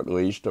structure, at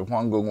least, of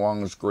Huang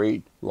Gongwang's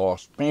great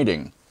lost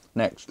painting.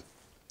 Next.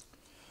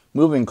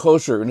 Moving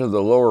closer into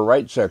the lower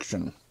right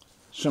section,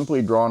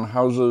 simply drawn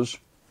houses,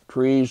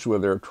 trees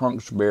with their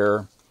trunks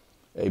bare,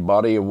 a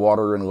body of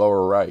water in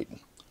lower right.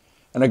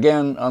 And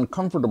again,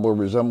 uncomfortable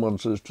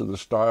resemblances to the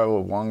style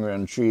of Wang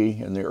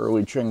Yuanqi in the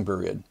early Qing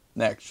period.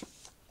 Next.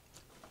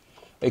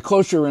 A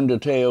closer in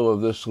detail of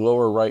this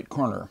lower right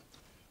corner.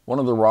 One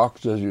of the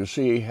rocks, as you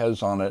see,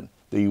 has on it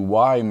the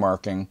Y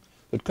marking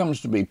that comes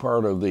to be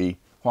part of the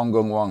Huang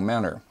Gongwang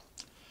manner.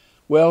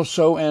 Well,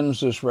 so ends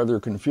this rather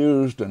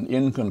confused and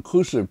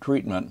inconclusive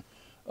treatment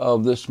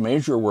of this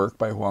major work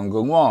by Huang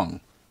Gongwang,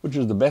 which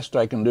is the best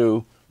I can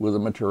do with the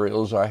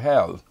materials I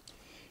have.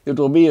 It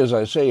will be, as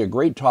I say, a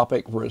great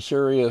topic for a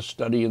serious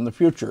study in the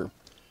future.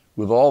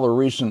 With all the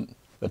recent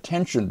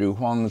attention to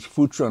Huang's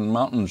Fuchun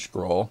mountain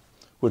scroll,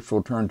 which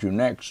we'll turn to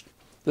next,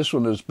 this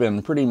one has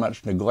been pretty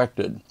much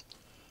neglected.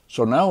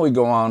 So now we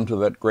go on to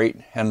that great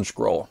hen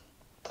scroll.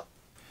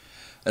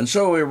 And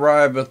so we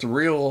arrive at the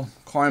real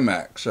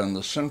climax and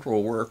the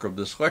central work of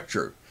this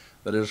lecture,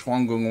 that is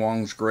Huang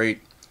Gongwang's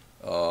great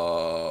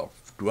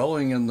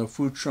Dwelling in the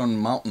Fuchun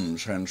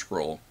Mountains hen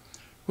scroll,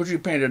 which he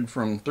painted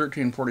from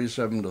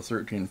 1347 to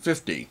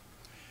 1350.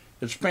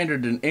 It's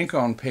painted in ink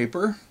on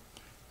paper,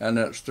 and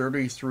it's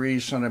 33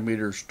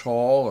 centimeters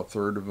tall, a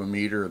third of a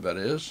meter that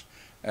is,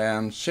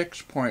 and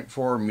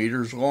 6.4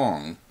 meters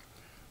long,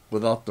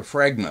 without the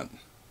fragment,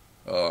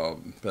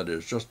 that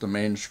is just the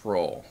main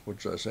scroll,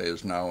 which I say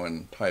is now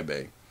in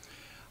Taipei.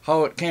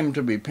 How it came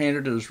to be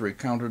painted is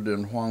recounted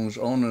in Huang's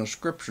own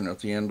inscription at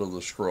the end of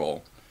the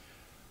scroll,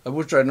 of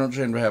which I don't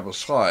seem to have a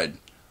slide.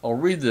 I'll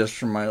read this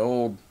from my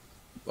old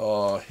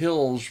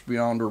Hills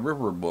Beyond a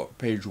River book,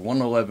 page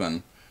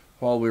 111,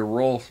 while we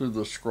roll through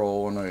the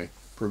scroll in a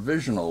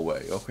provisional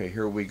way. Okay,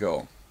 here we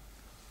go.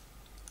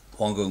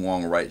 Huang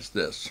Gongwang writes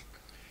this.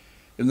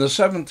 In the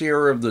 7th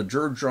year of the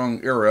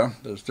Zhejiang era,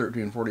 that's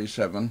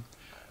 1347,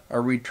 I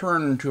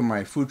returned to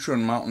my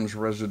Fuchun Mountains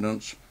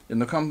residence in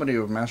the company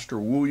of Master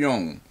Wu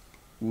Yong.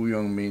 Wu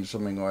Yong means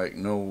something like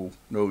no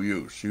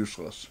use,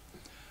 useless.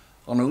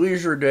 On a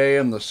leisure day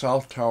in the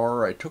South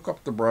Tower, I took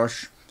up the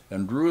brush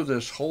and drew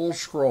this whole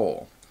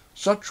scroll.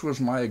 Such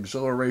was my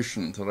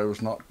exhilaration that I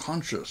was not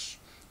conscious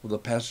of the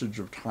passage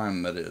of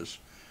time, that is,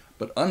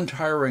 but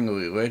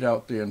untiringly laid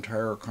out the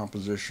entire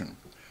composition.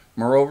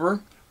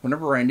 Moreover,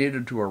 whenever I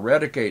needed to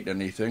eradicate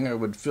anything, I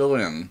would fill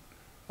in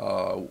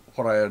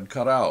what I had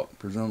cut out,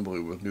 presumably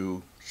with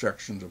new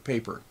sections of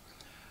paper.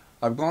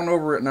 I've gone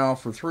over it now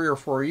for 3 or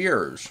 4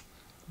 years,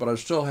 but I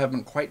still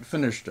haven't quite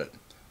finished it.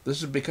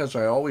 This is because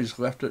I always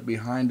left it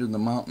behind in the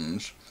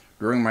mountains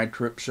during my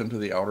trips into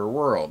the outer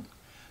world.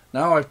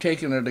 Now I've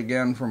taken it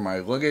again from my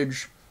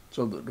luggage,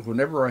 so that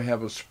whenever I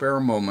have a spare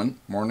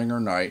moment, morning or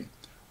night,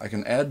 I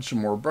can add some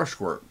more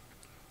brushwork.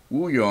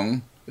 Wu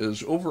Yong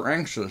is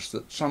over-anxious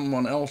that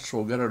someone else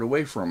will get it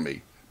away from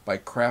me, by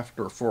craft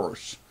or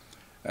force,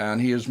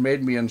 and he has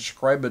made me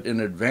inscribe it in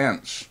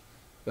advance,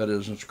 that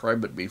is,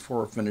 inscribe it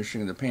before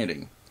finishing the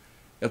painting,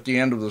 at the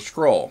end of the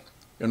scroll,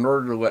 in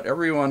order to let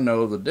everyone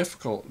know the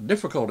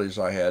difficulties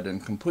I had in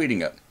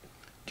completing it.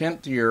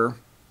 10th year,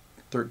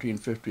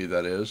 1350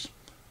 that is,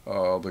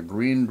 the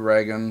green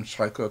dragon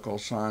cyclical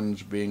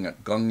signs being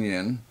at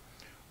Gongyin,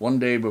 one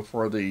day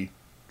before the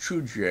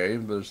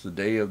Chujie, that is the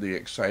day of the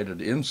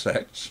excited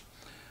insects,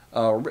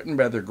 written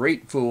by the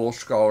great fool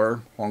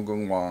scholar Huang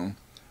Gongwang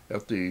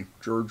at the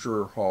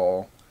Zhezhi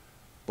Hall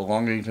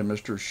belonging to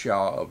Mr.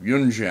 Xia of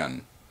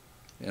Yunzhen.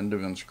 End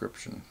of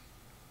inscription.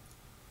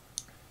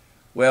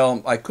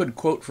 Well, I could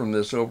quote from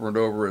this over and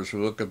over as we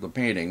look at the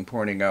painting,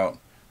 pointing out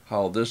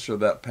how this or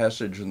that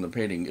passage in the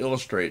painting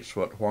illustrates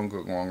what Huang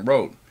Gongwang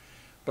wrote,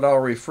 but I'll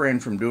refrain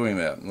from doing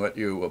that and let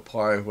you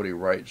apply what he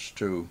writes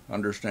to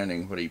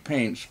understanding what he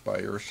paints by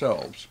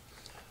yourselves.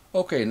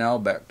 Okay, now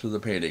back to the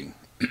painting.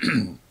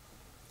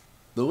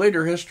 The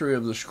later history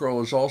of the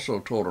scroll is also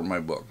told in my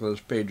book. Those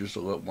pages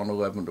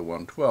 111 to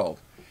 112.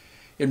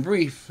 In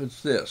brief,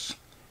 it's this.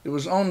 It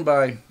was owned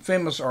by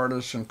famous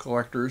artists and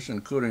collectors,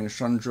 including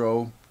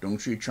Shenzhou,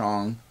 Dongxi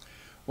Chang,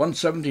 one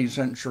 17th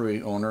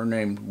century owner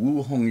named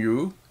Wu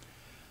Hongyu,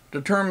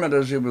 determined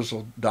as he was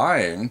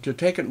dying to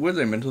take it with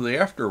him into the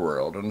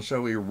afterworld, and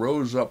so he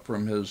rose up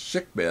from his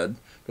sickbed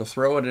to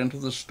throw it into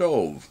the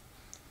stove.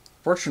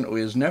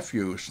 Fortunately, his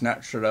nephew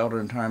snatched it out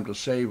in time to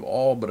save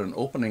all but an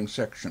opening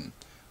section.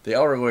 The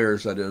outer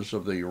layers, that is,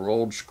 of the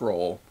rolled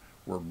scroll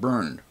were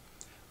burned.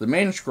 The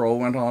main scroll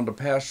went on to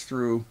pass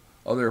through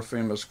other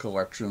famous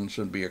collections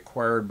and be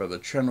acquired by the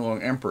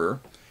Qianlong Emperor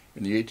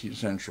in the 18th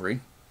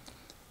century.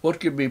 What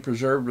could be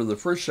preserved of the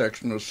first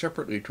section was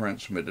separately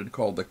transmitted,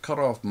 called the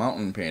Cut-Off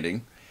Mountain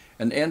Painting,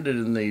 and ended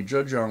in the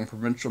Zhejiang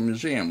Provincial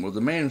Museum, with the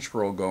main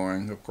scroll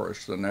going, of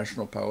course, to the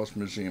National Palace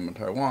Museum in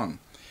Taiwan.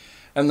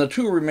 And the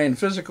two remained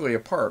physically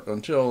apart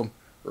until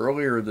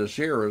earlier this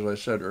year, as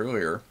I said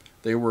earlier.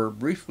 They were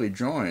briefly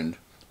joined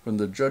when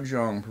the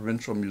Zhejiang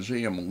Provincial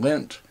Museum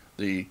lent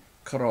the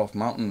Cut-Off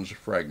Mountains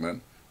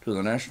fragment to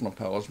the National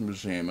Palace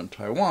Museum in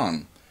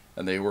Taiwan,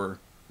 and they were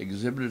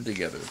exhibited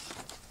together.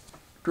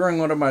 During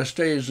one of my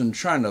stays in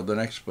China, the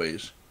next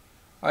place,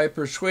 I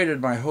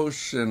persuaded my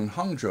hosts in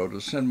Hangzhou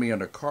to send me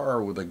in a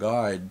car with a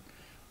guide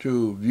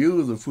to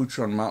view the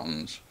Fuchun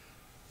Mountains,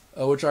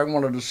 which I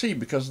wanted to see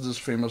because of this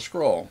famous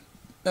scroll.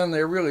 And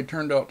they really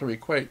turned out to be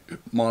quite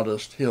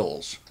modest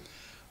hills.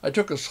 I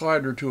took a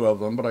slide or two of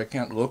them, but I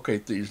can't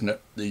locate these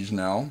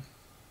now.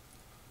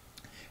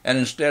 And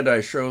instead I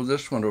show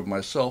this one of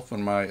myself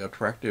and my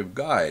attractive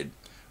guide,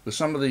 with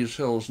some of these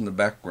hills in the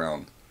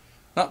background.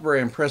 Not very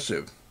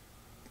impressive,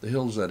 the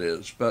hills that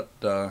is, but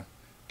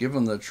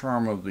given the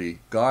charm of the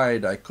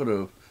guide, I could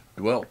have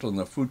dwelt on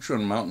the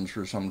Fuchun Mountains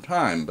for some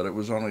time, but it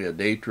was only a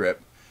day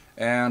trip,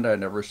 and I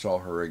never saw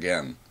her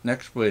again.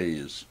 Next,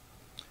 please.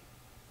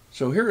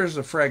 So here is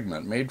a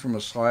fragment made from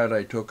a slide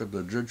I took at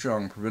the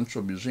Zhejiang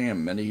Provincial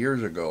Museum many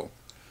years ago.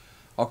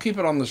 I'll keep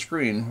it on the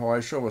screen while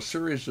I show a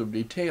series of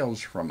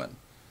details from it,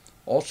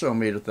 also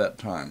made at that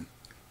time.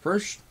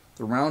 First,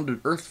 the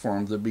rounded earth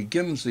form that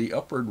begins the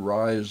upward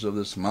rise of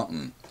this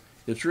mountain.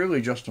 It's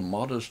really just a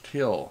modest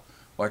hill,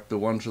 like the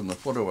ones in the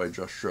photo I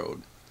just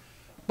showed.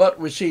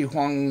 But we see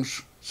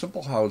Huang's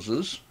simple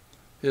houses,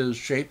 his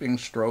shaping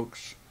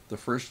strokes, the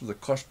first of the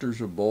clusters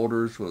of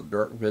boulders with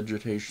dark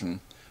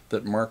vegetation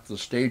that mark the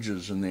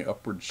stages in the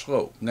upward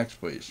slope. Next,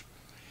 please.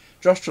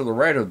 Just to the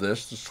right of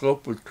this, the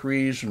slope with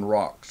trees and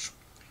rocks.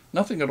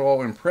 Nothing at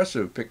all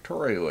impressive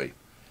pictorially,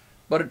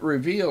 but it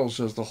reveals,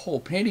 as the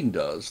whole painting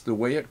does, the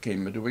way it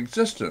came into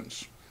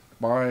existence,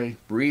 by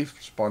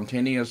brief,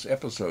 spontaneous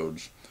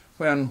episodes,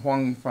 when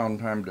Huang found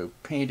time to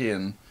paint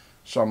in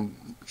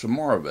some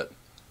more of it,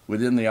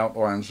 within the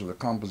outlines of the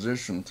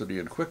compositions that he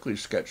had quickly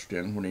sketched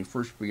in when he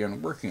first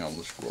began working on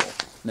the scroll.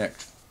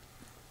 Next.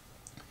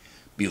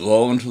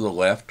 Below and to the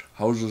left,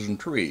 houses and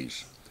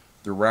trees.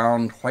 The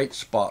round white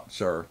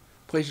spots are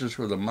places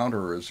where the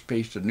mounter has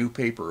pasted new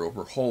paper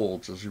over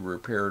holes as he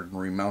repaired and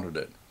remounted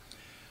it.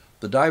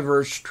 The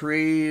diverse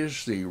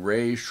trees, the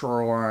raised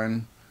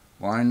shoreline,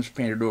 lines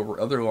painted over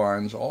other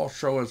lines all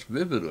show us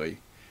vividly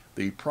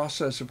the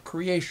process of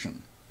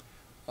creation.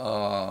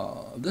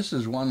 This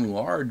is one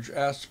large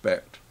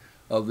aspect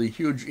of the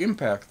huge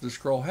impact the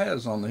scroll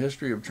has on the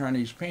history of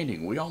Chinese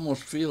painting. We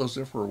almost feel as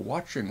if we're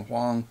watching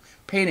Huang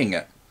painting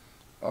it.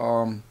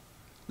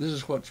 This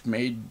is what's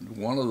made,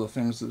 one of the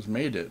things that's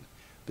made it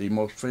the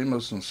most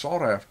famous and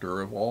sought after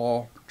of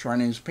all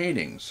Chinese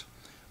paintings.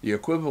 The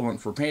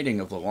equivalent for painting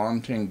of the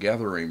Lanting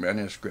Gathering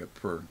manuscript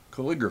for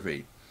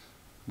calligraphy,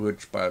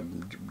 which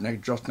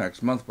just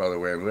next month, by the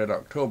way, in late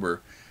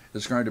October,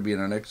 is going to be in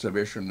an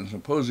exhibition and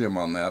symposium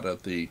on that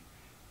at the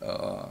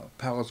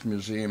Palace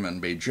Museum in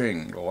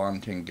Beijing, the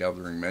Lanting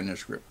Gathering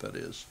manuscript, that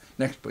is.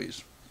 Next,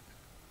 please.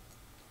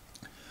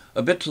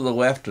 A bit to the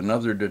left,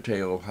 another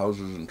detail of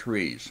houses and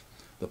trees.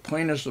 The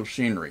plainness of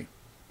scenery.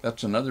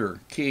 That's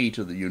another key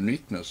to the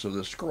uniqueness of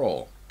the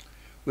scroll.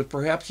 With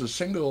perhaps a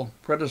single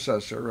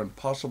predecessor and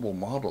possible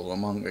model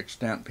among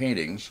extant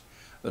paintings,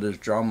 that is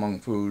Zhao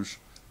Mengfu's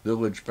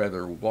Village by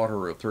the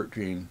Water of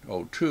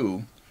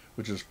 1302,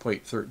 which is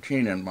plate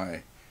 13 in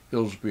my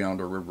Hills Beyond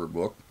a River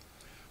book,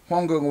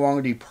 Huang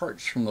Gongwang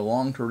departs from the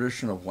long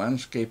tradition of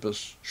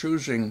landscapists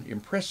choosing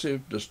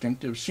impressive,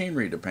 distinctive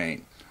scenery to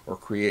paint or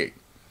create.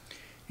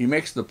 He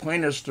makes the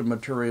plainest of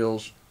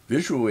materials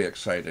visually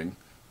exciting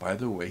by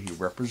the way he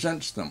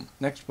represents them.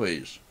 Next,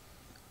 please.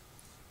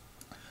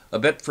 A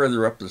bit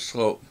further up the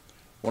slope,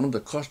 one of the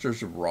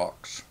clusters of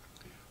rocks.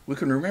 We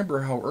can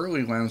remember how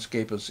early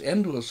landscapists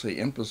endlessly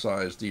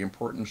emphasized the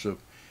importance of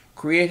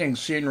creating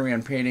scenery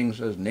and paintings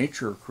as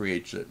nature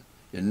creates it,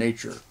 in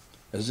nature,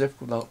 as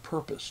if without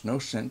purpose, no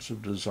sense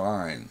of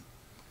design.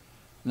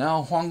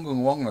 Now Huang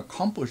Gongwang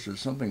accomplishes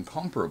something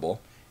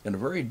comparable in a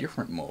very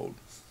different mode,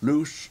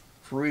 loose,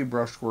 free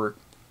brushwork,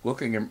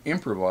 looking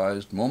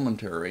improvised,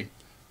 momentary,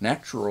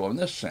 natural in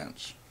this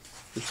sense.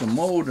 It's a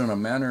mode and a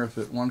manner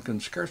that one can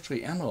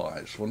scarcely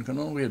analyze. One can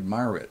only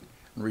admire it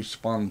and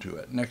respond to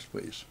it. Next,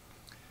 please.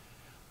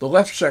 The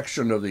left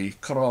section of the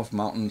cut-off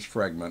mountains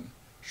fragment,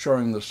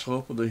 showing the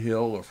slope of the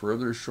hill, a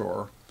further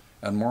shore,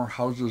 and more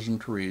houses and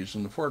trees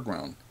in the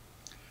foreground.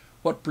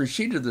 What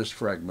preceded this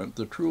fragment,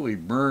 the truly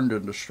burned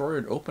and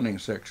destroyed opening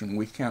section,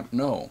 we can't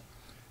know,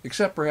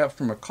 except perhaps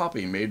from a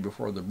copy made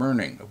before the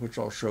burning, of which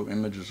I'll show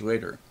images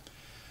later.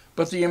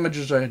 But the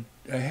images I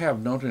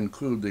have don't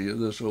include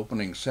this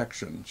opening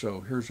section, so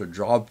here's a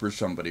job for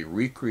somebody.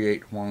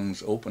 Recreate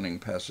Huang's opening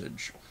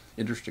passage.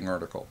 Interesting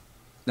article.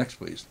 Next,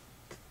 please.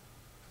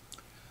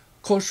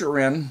 Closer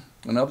in,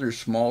 another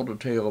small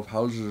detail of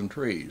houses and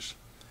trees.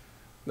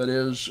 That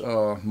is,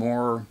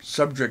 more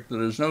subject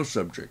that is no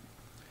subject.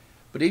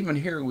 But even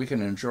here we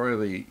can enjoy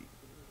the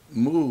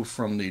move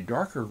from the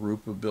darker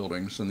group of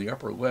buildings in the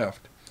upper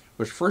left,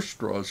 which first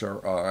draws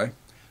our eye,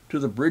 to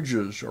the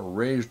bridges or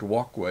raised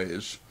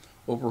walkways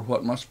over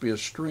what must be a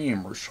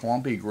stream or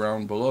swampy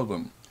ground below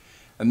them,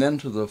 and then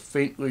to the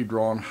faintly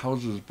drawn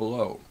houses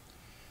below.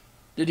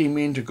 Did he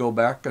mean to go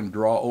back and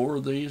draw over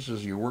these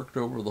as he worked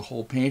over the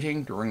whole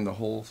painting during the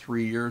whole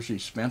 3 years he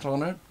spent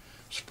on it,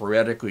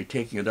 sporadically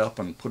taking it up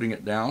and putting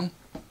it down?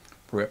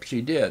 Perhaps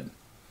he did.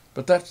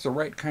 But that's the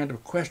right kind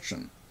of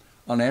question,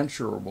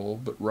 unanswerable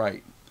but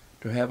right,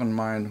 to have in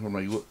mind when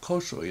we look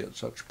closely at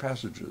such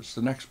passages.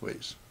 The next,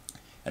 please.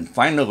 And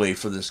finally,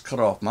 for this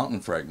cut-off mountain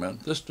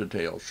fragment, this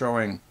detail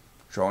showing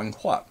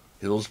what?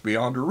 Hills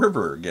beyond a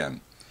river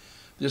again.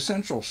 The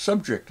essential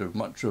subject of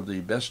much of the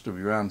best of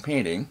Yuan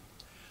painting.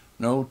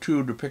 No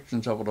two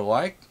depictions of it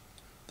alike,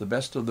 the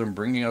best of them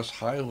bringing us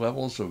high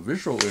levels of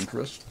visual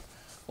interest,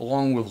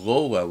 along with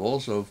low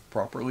levels of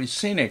properly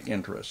scenic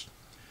interest.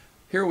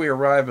 Here we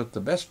arrive at the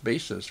best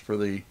basis for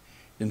the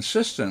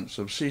insistence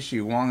of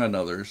C.C. Wang and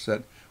others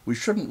that we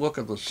shouldn't look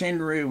at the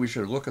scenery, we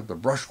should look at the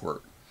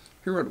brushwork.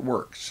 Here it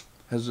works,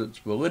 has its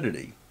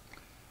validity,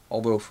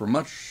 although for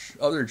much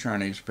other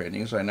Chinese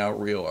paintings I now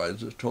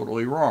realize it's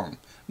totally wrong.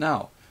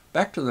 Now,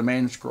 back to the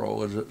main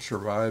scroll as it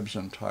survives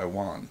in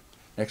Taiwan.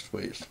 Next,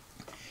 please.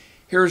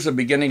 Here's the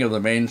beginning of the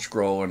main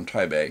scroll in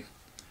Taipei.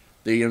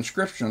 The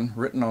inscription,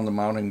 written on the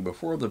mounting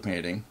before the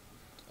painting,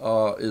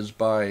 is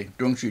by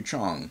Dong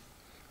Xichang.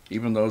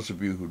 Even those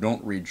of you who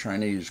don't read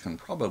Chinese can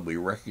probably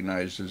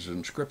recognize his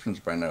inscriptions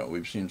by now.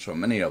 We've seen so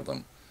many of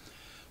them.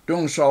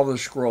 Dong saw the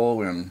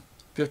scroll in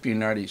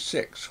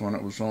 1596 when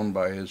it was owned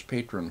by his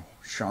patron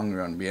Shang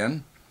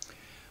Yuanbian.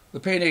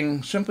 The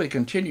painting simply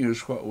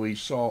continues what we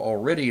saw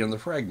already in the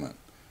fragment,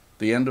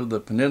 the end of the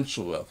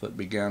peninsula that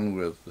began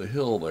with the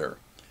hill there,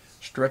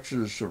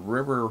 stretches of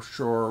river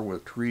shore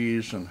with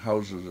trees and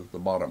houses at the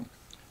bottom.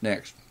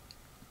 Next,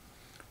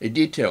 a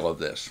detail of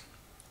this.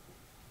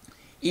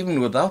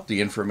 Even without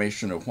the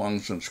information of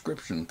Huang's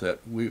inscription, that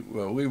we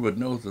would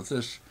know that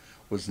this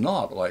was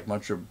not, like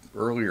much of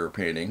earlier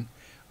painting,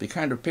 the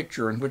kind of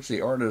picture in which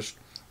the artist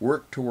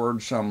worked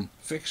toward some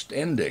fixed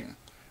ending.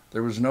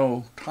 There was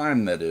no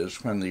time, that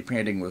is, when the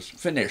painting was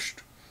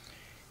finished.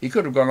 He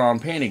could have gone on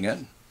painting it,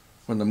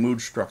 when the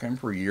mood struck him,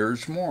 for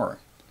years more.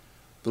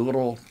 The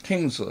little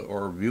tingza,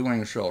 or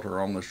viewing shelter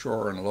on the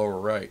shore in the lower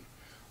right,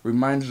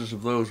 reminds us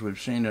of those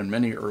we've seen in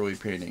many early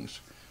paintings.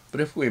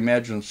 But if we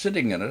imagine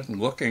sitting in it and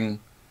looking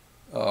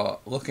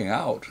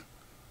out,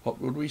 what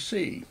would we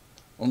see?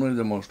 Only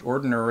the most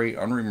ordinary,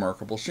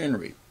 unremarkable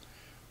scenery.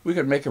 We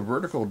could make a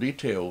vertical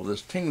detail of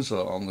this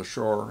tingza on the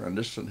shore and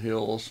distant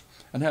hills,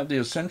 and have the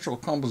essential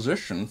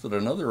composition that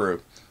another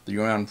of the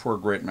Yuan Four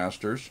Great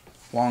Masters,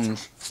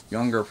 Wang's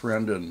younger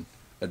friend and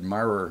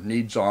admirer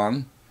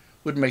Nizan,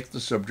 would make the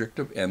subject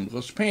of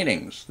endless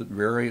paintings that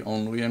vary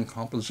only in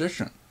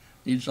composition.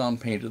 Nizan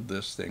painted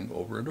this thing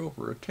over and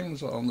over, a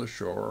tingza on the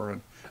shore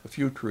and a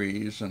few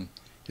trees and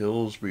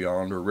hills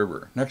beyond a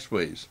river. Next,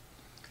 please.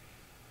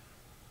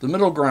 The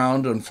middle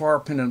ground and far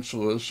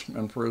peninsulas,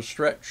 and for a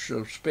stretch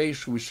of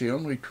space we see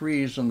only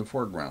trees in the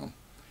foreground.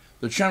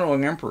 The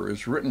channeling emperor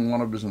has written one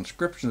of his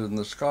inscriptions in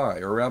the sky,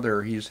 or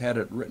rather he's had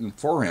it written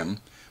for him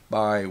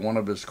by one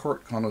of his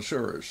court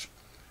connoisseurs.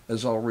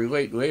 As I'll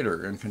relate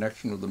later in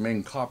connection with the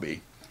Meng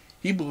copy,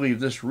 he believed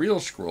this real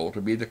scroll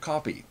to be the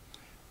copy,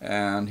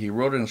 and he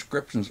wrote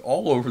inscriptions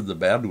all over the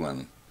bad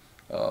one,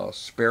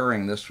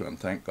 sparing this one,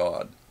 thank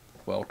God.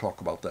 Well, I'll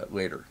talk about that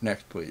later.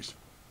 Next, please.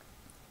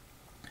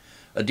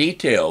 A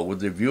detail with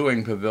the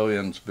viewing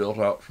pavilions built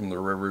out from the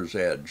river's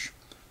edge.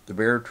 The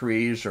bare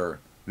trees are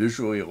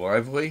visually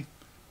lively,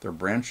 their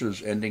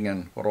branches ending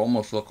in what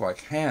almost look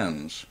like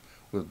hands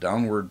with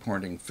downward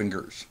pointing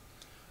fingers.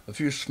 A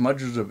few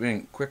smudges of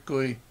ink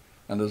quickly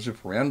and as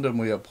if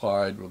randomly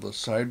applied with a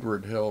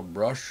sideward held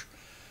brush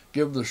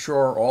give the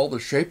shore all the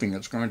shaping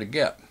it's going to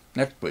get.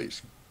 Next,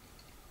 please.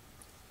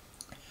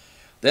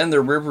 Then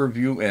the river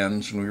view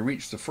ends and we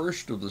reach the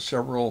first of the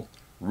several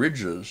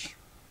ridges,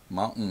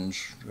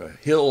 mountains,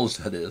 hills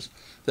that is,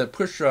 that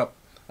push up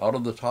out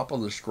of the top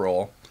of the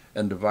scroll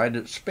and divide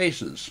its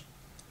spaces.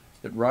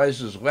 It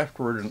rises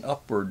leftward and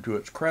upward to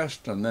its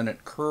crest, and then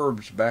it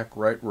curves back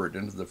rightward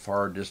into the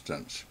far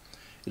distance.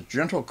 Its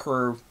gentle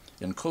curve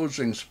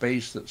enclosing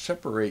space that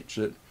separates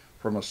it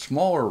from a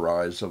smaller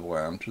rise of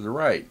land to the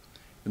right.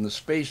 In the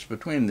space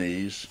between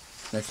these,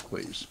 next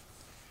please.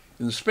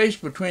 In the space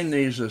between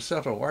these is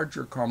set a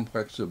larger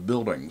complex of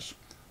buildings,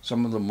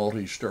 some of them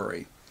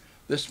multi-story.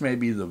 This may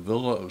be the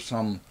villa of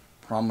some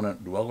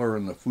prominent dweller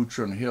in the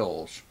Fuchun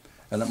Hills,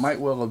 and it might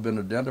well have been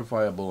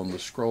identifiable in the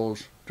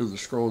scrolls to the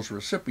scroll's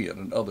recipient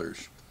and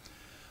others.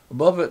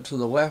 Above it to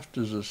the left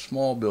is a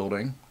small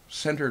building,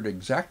 centered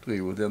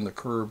exactly within the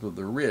curve of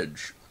the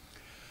ridge.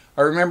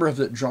 I remember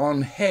that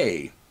John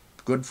Hay,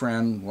 good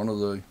friend, one of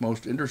the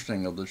most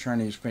interesting of the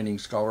Chinese painting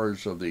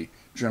scholars of the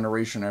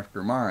generation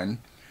after mine,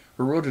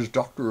 who wrote his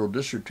doctoral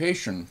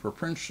dissertation for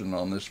Princeton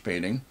on this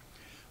painting,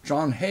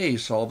 John Hay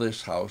saw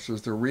this house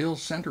as the real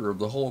center of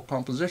the whole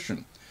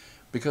composition,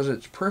 because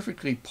it's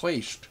perfectly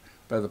placed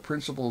by the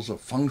principles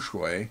of feng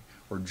shui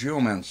or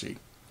geomancy.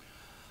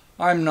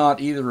 I'm not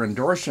either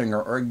endorsing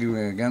or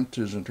arguing against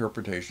his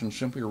interpretation,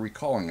 simply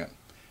recalling it.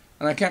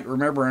 And I can't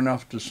remember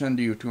enough to send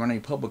you to any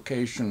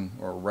publication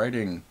or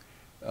writing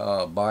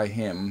by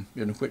him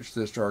in which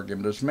this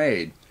argument is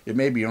made. It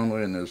may be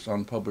only in his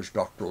unpublished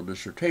doctoral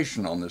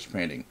dissertation on this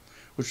painting,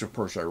 which of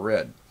course I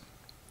read.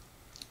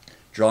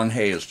 John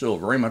Hay is still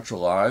very much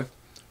alive,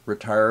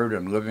 retired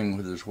and living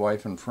with his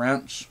wife in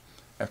France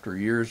after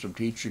years of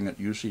teaching at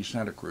UC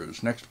Santa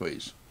Cruz. Next,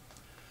 please.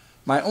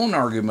 My own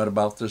argument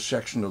about this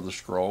section of the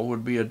scroll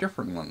would be a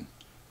different one,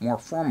 more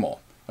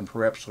formal and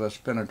perhaps less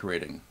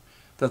penetrating.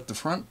 That the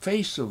front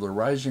face of the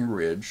rising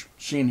ridge,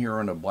 seen here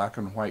in a black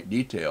and white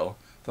detail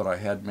that I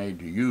had made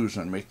to use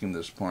in making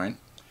this point,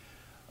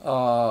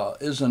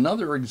 is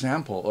another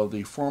example of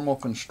the formal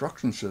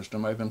construction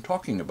system I've been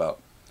talking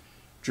about.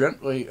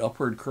 Gently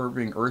upward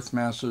curving earth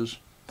masses,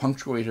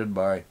 punctuated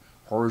by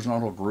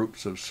horizontal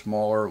groups of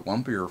smaller,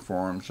 lumpier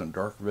forms and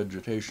dark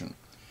vegetation.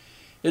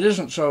 It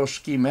isn't so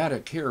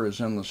schematic here as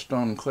in the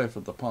stone cliff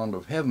at the Pond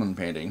of Heaven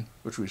painting,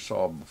 which we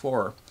saw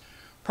before,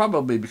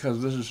 probably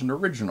because this is an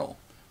original,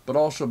 but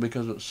also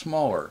because it's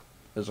smaller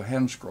as a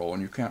hand scroll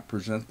and you can't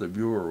present the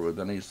viewer with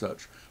any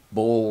such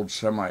bold,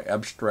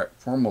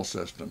 semi-abstract formal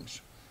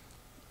systems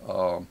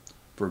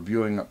for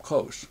viewing up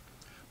close.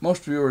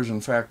 Most viewers,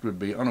 in fact, would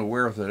be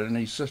unaware that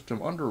any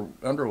system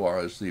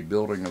underlies the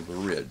building of the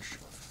ridge.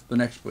 The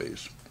next,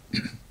 please.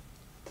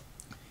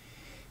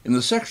 In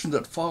the section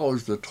that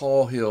follows, the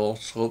tall hill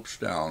slopes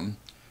down,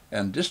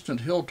 and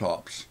distant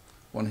hilltops,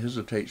 one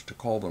hesitates to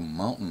call them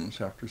mountains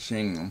after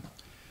seeing them,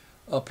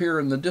 appear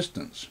in the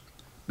distance.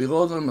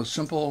 Below them a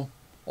simple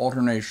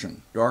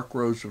alternation, dark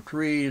rows of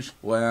trees,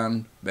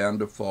 land,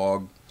 band of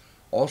fog,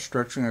 all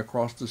stretching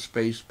across the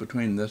space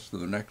between this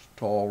and the next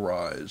tall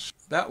rise.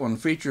 That one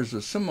features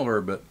a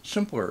similar but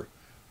simpler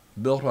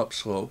built-up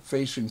slope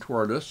facing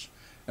toward us,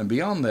 and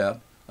beyond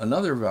that,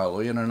 another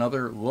valley and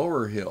another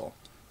lower hill,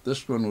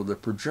 this one with a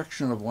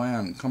projection of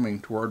land coming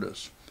toward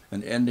us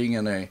and ending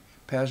in a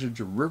passage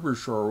of river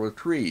shore with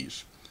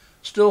trees.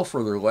 Still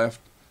further left,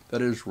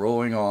 that is,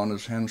 rolling on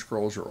as hand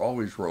scrolls are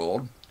always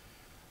rolled,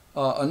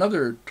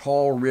 another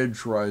tall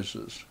ridge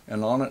rises,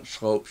 and on its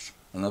slopes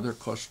another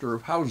cluster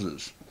of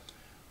houses.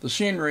 The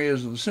scenery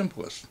is the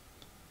simplest.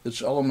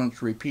 Its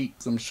elements repeat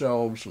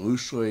themselves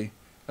loosely,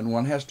 and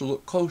one has to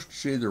look close to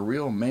see the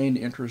real main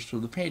interest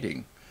of the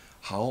painting,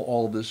 how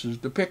all this is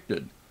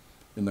depicted,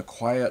 in the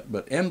quiet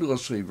but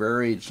endlessly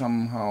varied,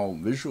 somehow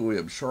visually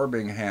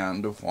absorbing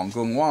hand of Huang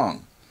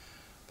Gongwang,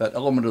 that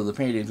element of the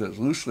painting that is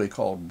loosely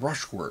called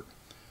brushwork,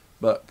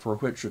 but for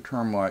which a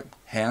term like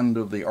hand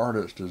of the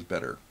artist is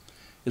better.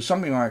 It's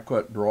something like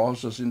what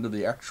draws us into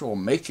the actual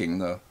making,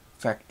 the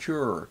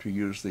facture, to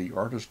use the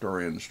art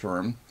historian's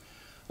term,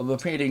 of a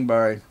painting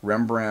by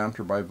Rembrandt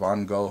or by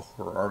Van Gogh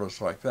or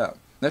artists like that.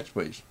 Next,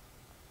 please.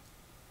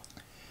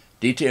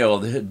 Detail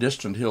of the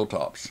distant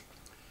hilltops.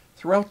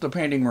 Throughout the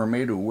painting we're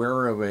made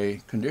aware of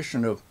a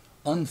condition of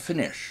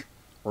unfinish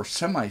or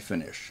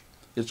semi-finish.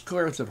 It's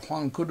clear that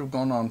Huang could have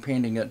gone on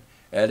painting it,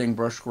 adding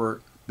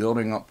brushwork,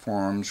 building up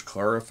forms,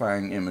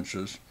 clarifying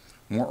images,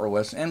 more or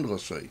less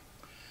endlessly.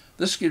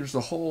 This gives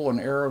the whole an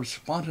air of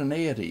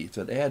spontaneity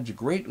that adds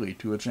greatly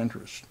to its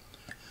interest.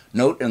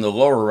 Note in the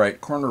lower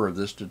right corner of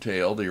this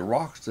detail the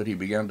rocks that he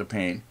began to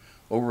paint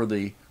over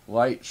the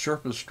light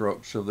surface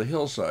strokes of the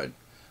hillside.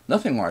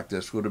 Nothing like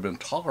this would have been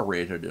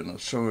tolerated in a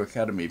Song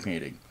Academy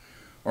painting,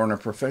 or in a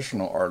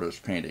professional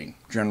artist painting,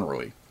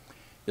 generally.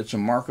 It's a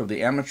mark of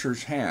the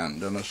amateur's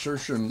hand, an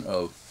assertion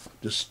of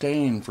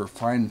disdain for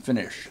fine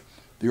finish,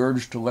 the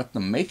urge to let the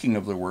making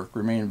of the work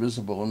remain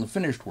visible in the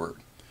finished work.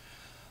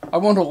 I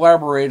won't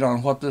elaborate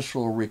on what this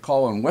will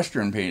recall in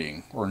Western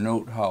painting, or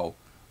note how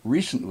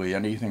recently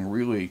anything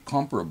really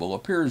comparable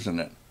appears in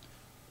it.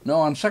 No,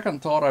 on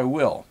second thought I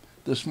will.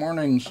 This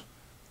morning's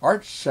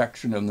arts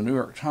section in the New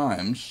York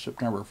Times,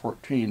 September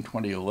 14,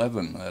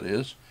 2011, that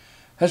is,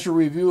 has a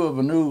review of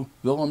a new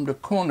Willem de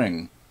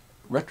Kooning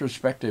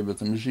retrospective at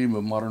the Museum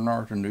of Modern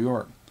Art in New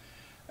York.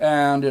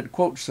 And it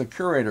quotes the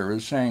curator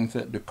as saying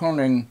that de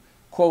Kooning,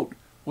 quote,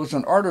 was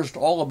an artist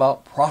all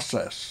about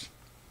process.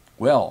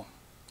 Well,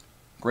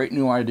 great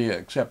new idea,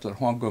 except that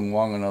Huang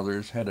Gongwang and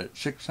others had it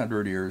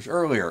 600 years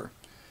earlier.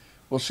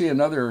 We'll see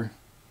another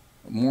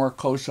more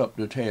close-up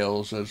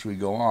details as we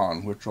go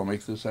on, which will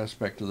make this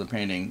aspect of the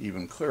painting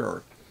even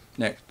clearer.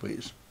 Next,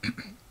 please.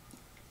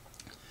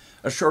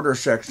 A shorter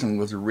section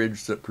with a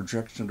ridge that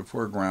projects into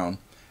foreground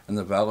and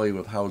the valley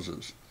with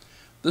houses.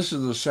 This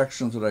is the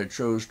section that I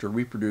chose to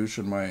reproduce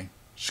in my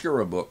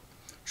Skira book,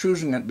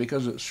 choosing it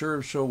because it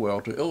serves so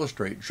well to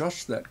illustrate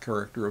just that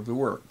character of the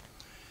work.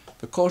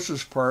 The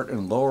closest part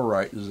in lower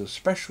right is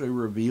especially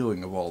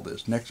revealing of all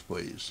this. Next,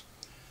 please.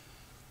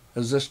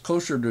 As this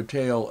closer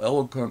detail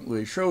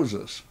eloquently shows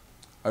us,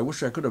 I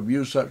wish I could have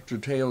used such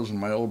details in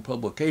my old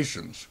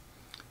publications.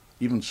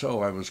 Even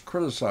so, I was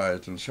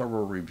criticized in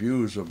several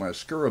reviews of my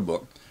Skira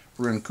book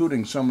for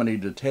including so many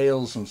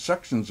details and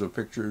sections of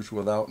pictures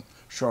without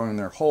showing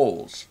their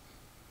wholes.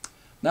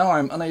 Now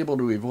I'm unable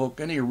to evoke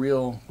any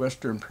real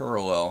Western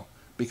parallel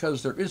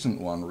because there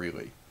isn't one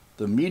really.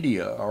 The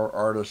media our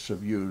artists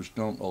have used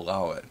don't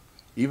allow it,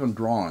 even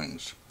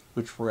drawings,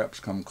 which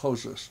perhaps come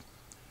closest.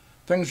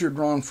 Things are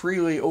drawn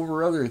freely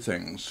over other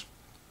things,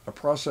 a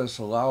process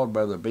allowed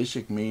by the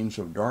basic means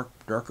of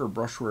darker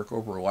brushwork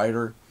over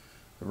lighter,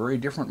 a very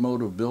different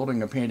mode of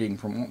building a painting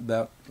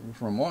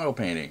from oil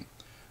painting,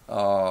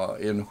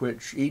 in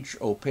which each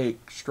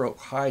opaque stroke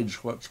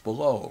hides what's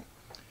below.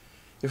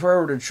 If I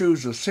were to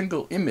choose a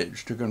single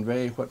image to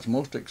convey what's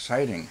most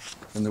exciting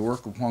in the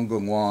work of Huang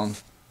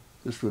Gongwang,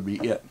 this would be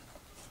it.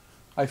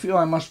 I feel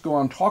I must go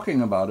on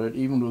talking about it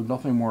even with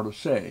nothing more to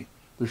say.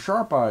 The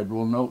sharp-eyed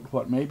will note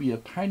what may be a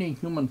tiny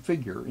human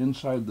figure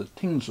inside the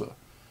tingzi,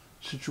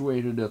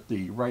 situated at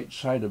the right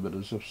side of it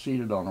as if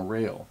seated on a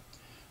rail.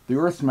 The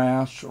earth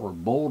mass, or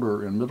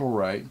boulder in middle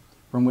right,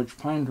 from which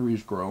pine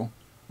trees grow,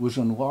 was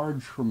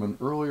enlarged from an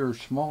earlier,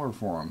 smaller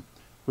form,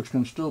 which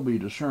can still be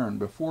discerned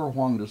before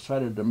Huang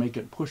decided to make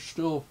it push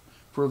still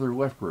further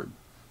leftward,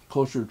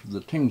 closer to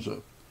the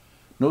tingzi.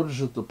 Notice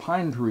that the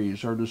pine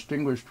trees are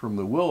distinguished from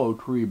the willow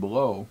tree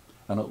below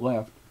and at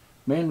left,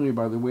 mainly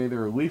by the way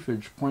their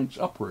leafage points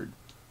upward,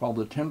 while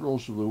the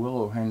tendrils of the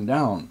willow hang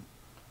down.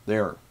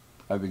 There,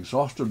 I've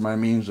exhausted my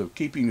means of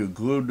keeping you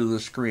glued to the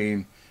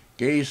screen,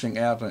 gazing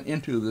at and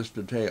into this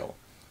detail.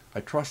 I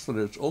trust that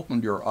it's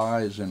opened your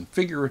eyes in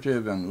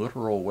figurative and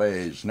literal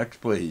ways.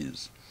 Next,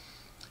 please.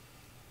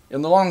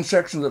 In the long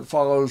section that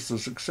follows, the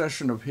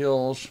succession of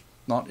hills,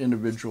 not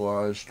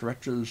individualized,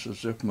 stretches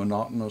as if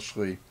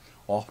monotonously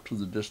off to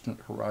the distant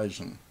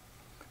horizon.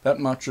 That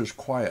much is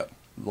quiet,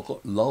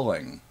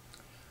 lulling.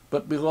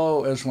 But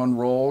below, as one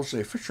rolls,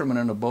 a fisherman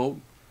in a boat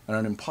and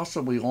an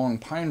impossibly long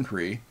pine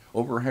tree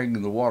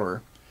overhanging the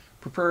water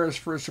prepares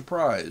for a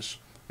surprise,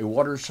 a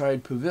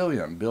waterside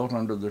pavilion built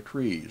under the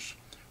trees,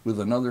 with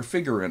another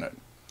figure in it.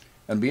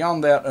 And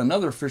beyond that,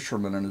 another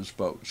fisherman in his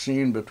boat,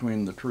 seen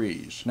between the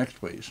trees. Next,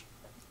 please.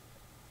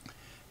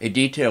 A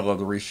detail of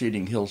the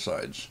receding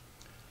hillsides.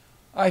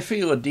 I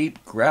feel a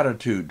deep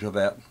gratitude to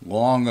that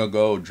long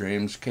ago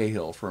James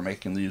Cahill for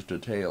making these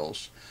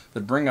details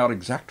that bring out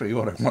exactly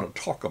what I want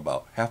to talk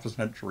about half a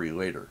century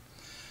later.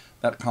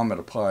 That comment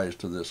applies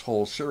to this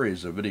whole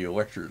series of video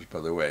lectures, by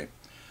the way.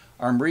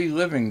 I'm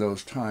reliving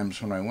those times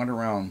when I went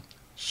around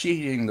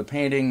seeing the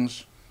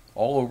paintings,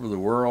 all over the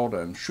world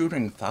and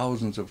shooting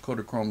thousands of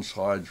Kodachrome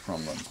slides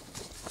from them.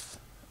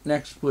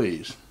 Next,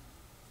 please.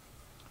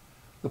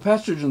 The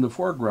passage in the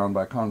foreground,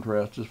 by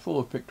contrast, is full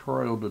of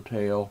pictorial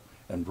detail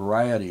and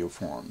variety of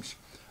forms.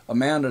 A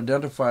man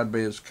identified by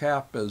his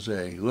cap as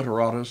a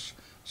literatus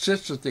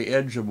sits at the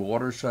edge of a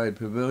waterside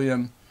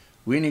pavilion,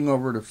 leaning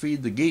over to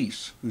feed the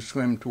geese who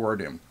swim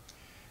toward him.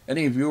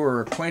 Any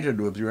viewer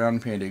acquainted with Yuan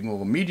painting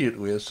will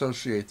immediately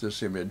associate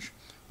this image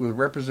with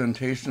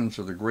representations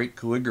of the great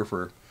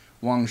calligrapher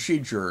Wang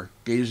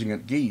gazing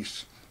at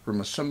geese from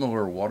a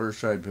similar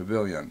waterside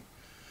pavilion.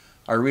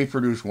 I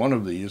reproduce one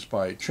of these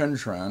by Cheng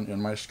Shifa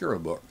in my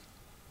Skira book.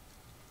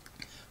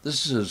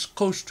 This is as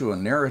close to a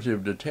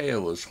narrative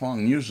detail as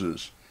Huang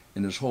uses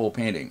in his whole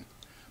painting,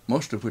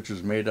 most of which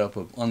is made up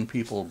of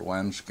unpeopled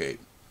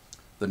landscape.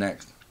 The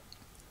next.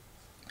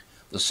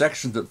 The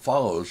section that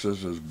follows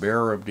is as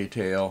bare of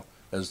detail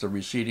as the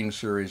receding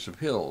series of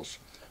hills,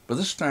 but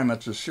this time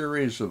it's a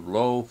series of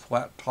low,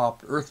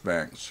 flat-topped earth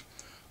banks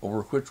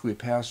over which we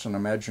pass in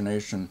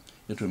imagination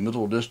into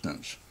middle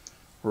distance,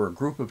 where a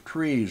group of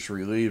trees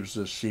relieves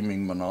this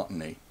seeming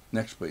monotony.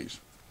 Next, please.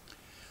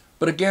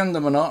 But again,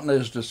 the monotony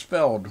is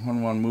dispelled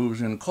when one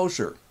moves in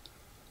closer,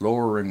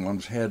 lowering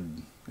one's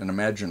head in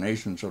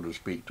imagination, so to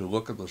speak, to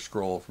look at the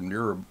scroll from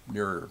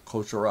nearer,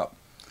 closer up.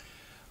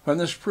 When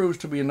this proves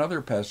to be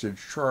another passage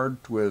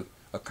charged with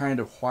a kind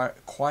of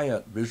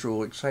quiet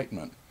visual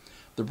excitement,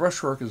 the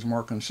brushwork is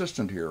more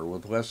consistent here,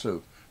 with less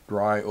of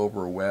dry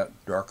over wet,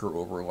 darker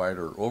over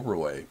lighter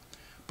overlay,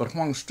 but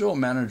Huang still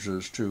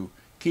manages to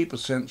keep a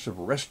sense of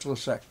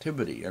restless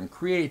activity and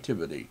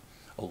creativity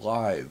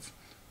alive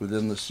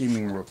within the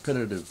seeming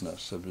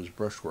repetitiveness of his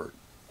brushwork.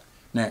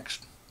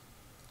 Next.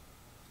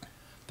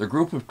 The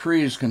group of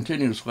trees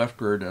continues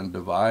leftward and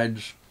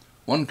divides,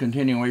 one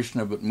continuation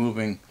of it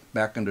moving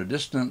back into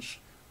distance,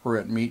 where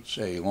it meets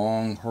a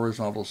long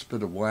horizontal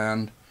spit of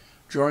land,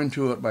 joined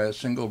to it by a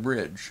single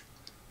bridge.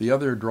 The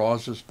other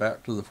draws us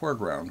back to the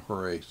foreground,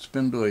 where a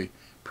spindly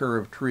pair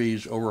of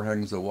trees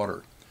overhangs the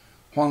water.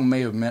 Huang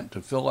may have meant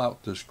to fill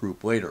out this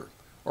group later,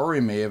 or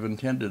he may have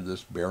intended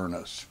this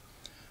bareness.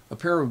 A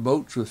pair of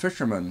boats with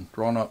fishermen,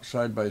 drawn up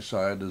side by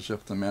side as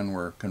if the men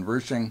were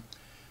conversing,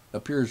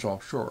 appears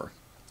offshore.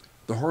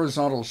 The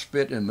horizontal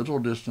spit in middle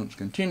distance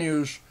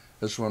continues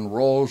as one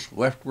rolls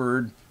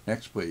leftward,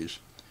 next please,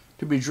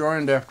 to be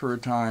joined after a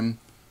time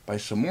by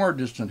some more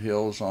distant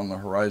hills on the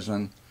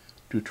horizon,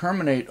 to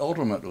terminate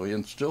ultimately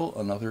in still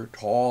another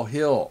tall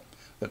hill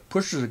that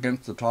pushes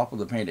against the top of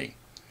the painting.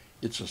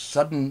 It's a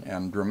sudden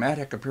and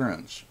dramatic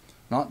appearance,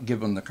 not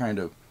given the kind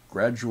of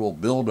gradual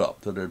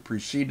build-up that had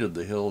preceded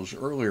the hills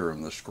earlier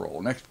in the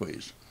scroll. Next,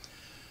 please.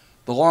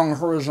 The long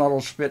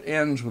horizontal spit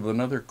ends with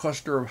another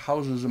cluster of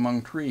houses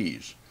among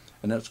trees,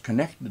 and it's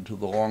connected to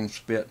the long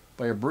spit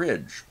by a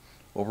bridge,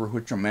 over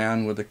which a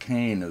man with a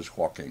cane is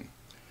walking.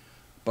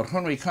 But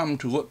when we come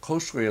to look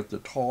closely at the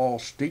tall,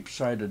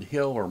 steep-sided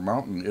hill or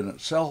mountain in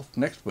itself,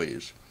 next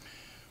please,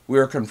 we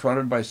are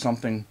confronted by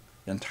something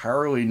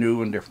entirely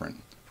new and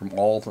different from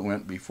all that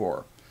went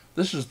before.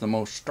 This is the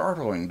most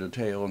startling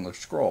detail in the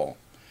scroll,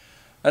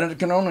 and it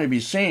can only be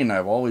seen,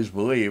 I've always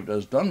believed,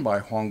 as done by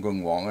Huang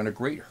Gongwang in a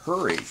great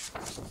hurry,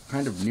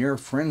 kind of near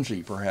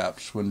frenzy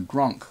perhaps, when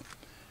drunk.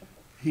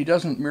 He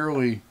doesn't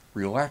merely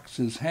relax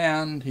his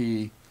hand,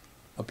 he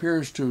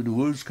appears to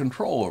lose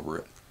control over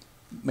it,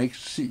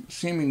 makes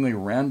seemingly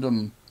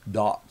random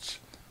dots,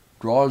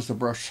 draws the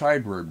brush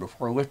sideward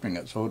before lifting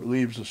it so it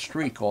leaves a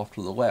streak off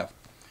to the left.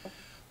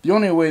 The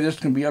only way this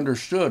can be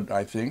understood,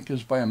 I think,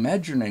 is by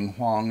imagining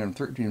Huang in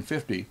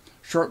 1350,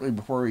 shortly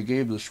before he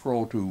gave the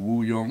scroll to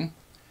Wu Yong,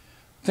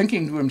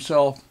 thinking to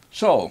himself,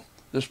 so,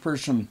 this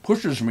person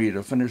pushes me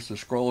to finish the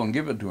scroll and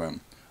give it to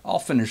him. I'll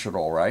finish it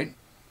all right.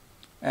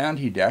 And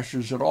he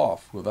dashes it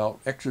off without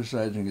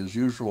exercising his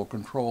usual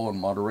control and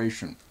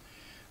moderation,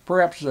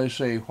 perhaps, as I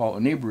say, while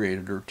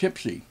inebriated or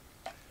tipsy.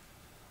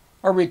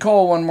 I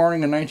recall one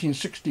morning in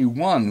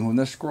 1961 when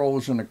this scroll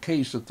was in a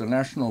case at the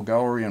National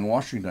Gallery in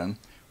Washington,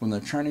 when the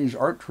Chinese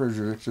Art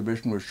Treasures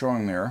exhibition was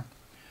showing there,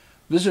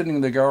 visiting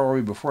the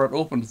gallery before it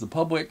opened to the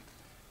public,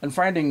 and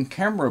finding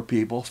camera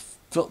people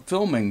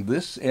filming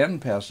this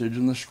end passage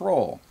in the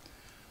scroll.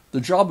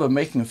 The job of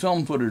making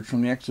film footage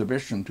from the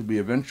exhibition to be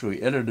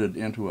eventually edited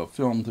into a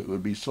film that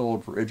would be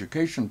sold for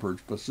education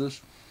purposes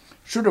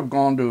should have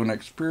gone to an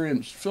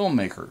experienced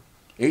filmmaker.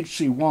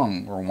 H.C.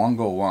 Wang, or Huang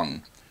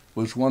Gongwang,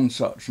 was one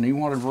such, and he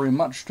wanted very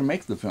much to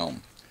make the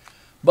film.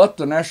 But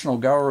the National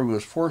Gallery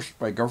was forced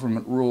by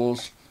government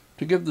rules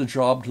to give the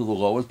job to the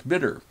lowest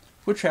bidder,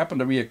 which happened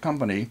to be a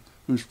company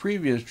whose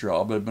previous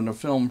job had been a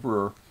film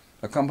for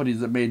a company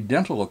that made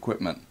dental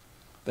equipment.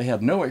 They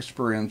had no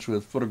experience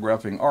with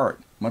photographing art,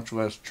 much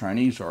less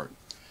Chinese art.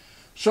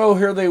 So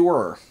here they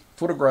were,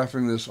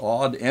 photographing this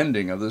odd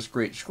ending of this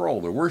great scroll,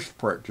 the worst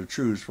part to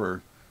choose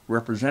for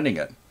representing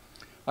it.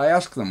 I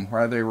asked them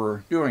why they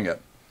were doing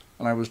it,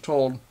 and I was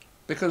told,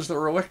 because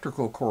their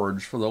electrical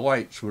cords for the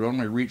lights would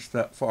only reach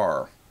that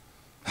far.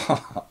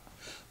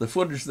 The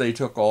footage they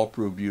took all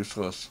proved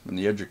useless, and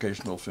the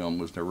educational film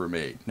was never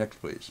made. Next,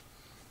 please.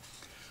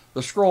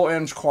 The scroll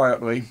ends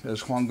quietly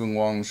as Huang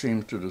Gongwang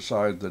seems to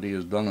decide that he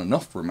has done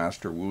enough for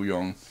Master Wu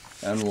Yong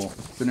and will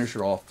finish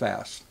it off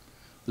fast.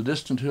 The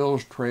distant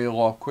hills trail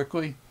off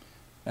quickly,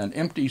 and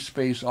empty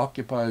space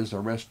occupies the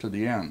rest to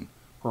the end,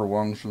 where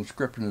Wang's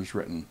inscription is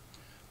written.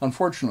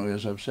 Unfortunately,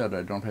 as I've said,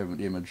 I don't have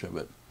an image of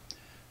it.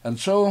 And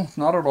so,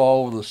 not at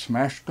all with a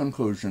smashed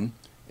conclusion,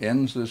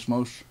 ends this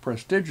most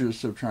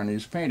prestigious of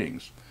Chinese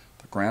paintings,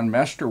 the grand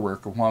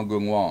masterwork of Huang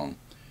Gongwang.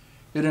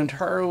 It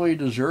entirely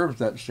deserves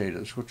that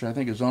status, which I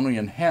think is only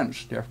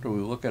enhanced after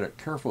we look at it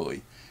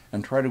carefully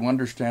and try to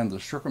understand the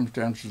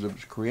circumstances of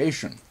its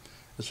creation,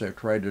 as I've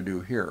tried to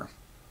do here.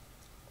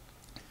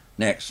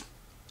 Next,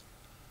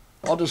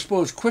 I'll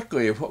dispose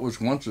quickly of what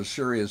was once a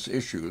serious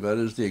issue, that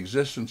is, the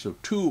existence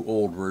of two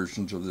old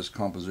versions of this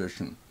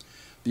composition.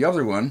 The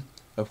other one,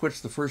 of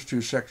which the first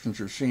two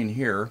sections are seen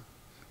here,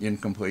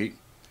 incomplete,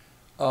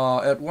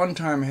 at one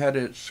time had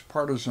its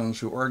partisans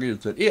who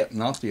argued that it,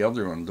 not the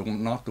other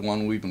one, not the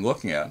one we've been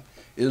looking at,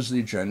 is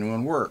the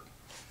genuine work.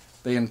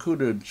 They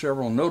included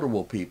several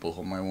notable people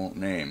whom I won't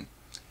name.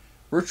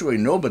 Virtually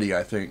nobody,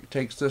 I think,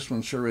 takes this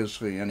one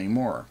seriously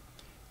anymore.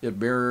 It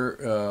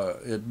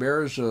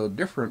bears a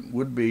different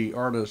would-be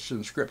artist's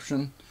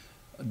inscription,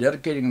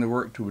 dedicating the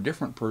work to a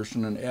different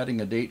person and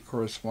adding a date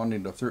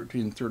corresponding to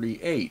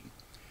 1338.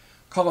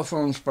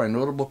 Colophons by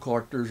notable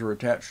collectors are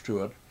attached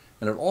to it,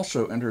 and it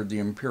also entered the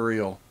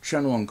imperial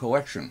Qianlong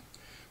collection.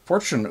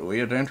 Fortunately,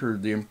 it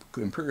entered the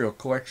imperial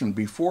collection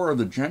before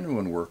the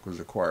genuine work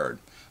was acquired.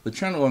 The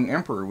Qianlong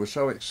emperor was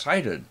so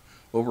excited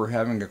over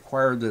having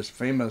acquired this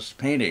famous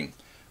painting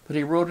that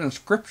he wrote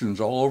inscriptions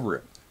all over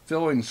it,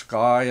 filling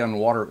sky and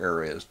water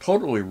areas,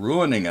 totally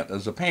ruining it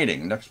as a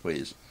painting. Next,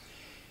 please.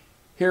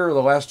 Here are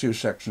the last two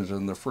sections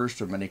in the first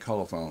of many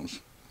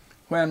colophons.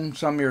 When,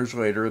 some years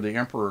later, the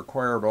emperor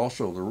acquired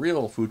also the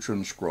real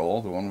Fuchun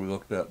scroll, the one we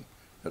looked at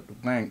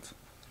length,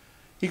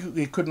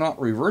 he could not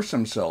reverse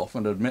himself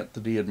and admit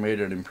that he had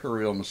made an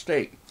imperial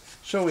mistake,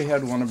 so he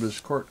had one of his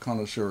court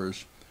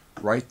connoisseurs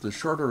write the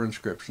shorter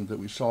inscription that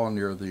we saw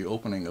near the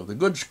opening of the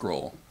good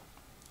scroll,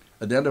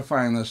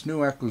 identifying this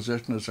new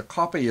acquisition as a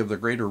copy of the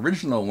great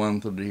original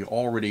one that he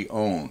already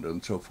owned,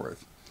 and so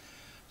forth.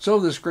 So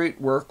this great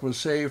work was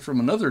saved from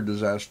another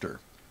disaster,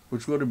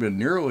 which would have been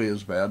nearly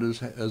as bad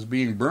as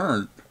being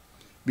burned,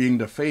 being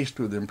defaced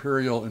with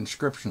imperial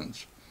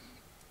inscriptions.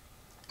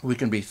 We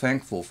can be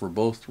thankful for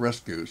both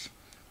rescues,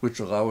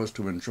 which allow us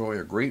to enjoy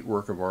a great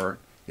work of art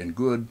in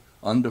good,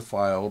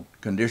 undefiled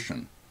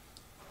condition.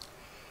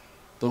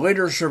 The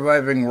later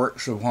surviving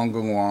works of Huang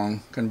Gongwang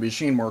can be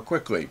seen more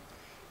quickly.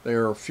 They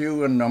are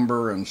few in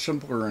number and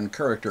simpler in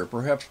character,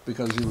 perhaps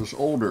because he was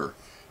older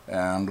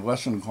and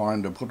less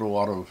inclined to put a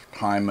lot of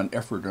time and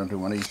effort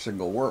into any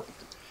single work.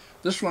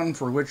 This one,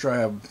 for which I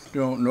have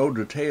no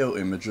detail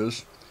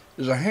images,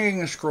 is a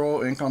hanging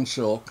scroll ink on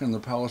silk in the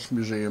Palace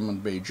Museum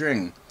in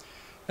Beijing,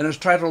 and is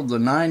titled The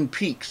Nine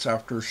Peaks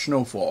After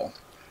Snowfall.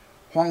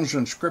 Huang's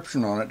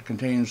inscription on it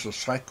contains a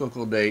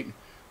cyclical date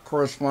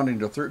corresponding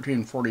to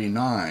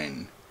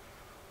 1349.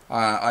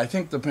 I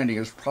think the painting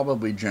is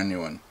probably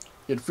genuine.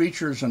 It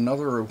features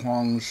another of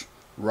Huang's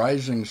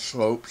rising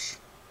slopes,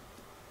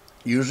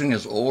 using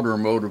his older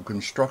mode of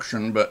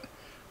construction, but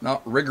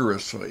not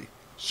rigorously,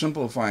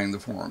 simplifying the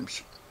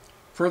forms.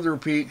 Further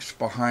peaks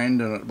behind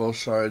and at both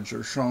sides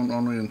are shown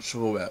only in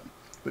silhouette,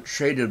 but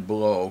shaded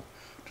below,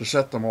 to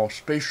set them off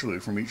spatially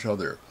from each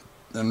other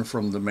and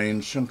from the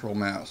main central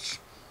mass.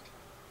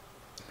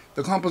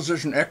 The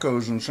composition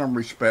echoes in some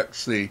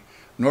respects the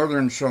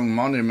northern Song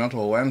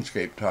monumental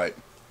landscape type,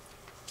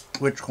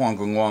 which Huang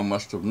Gongwang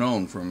must have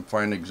known from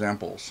fine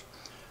examples,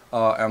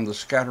 and the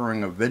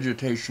scattering of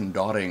vegetation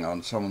dotting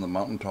on some of the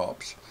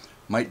mountaintops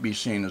might be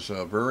seen as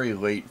a very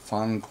late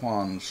Fan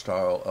Quan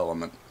style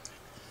element.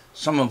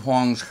 Some of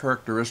Huang's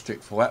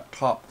characteristic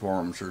flat-top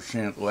forms are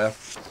seen at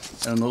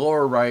left, and in the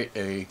lower right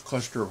a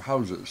cluster of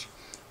houses.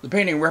 The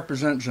painting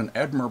represents an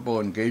admirable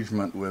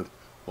engagement with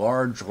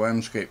large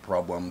landscape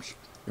problems,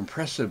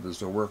 impressive as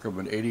the work of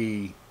an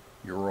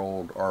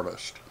 80-year-old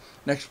artist.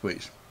 Next,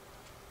 please.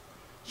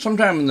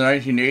 Sometime in the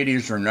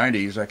 1980s or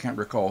 90s, I can't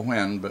recall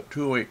when, but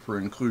too late for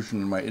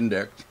inclusion in my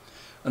index,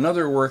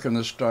 another work in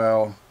this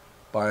style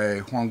by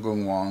Huang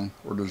Gongwang,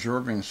 or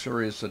deserving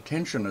serious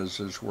attention as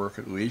his work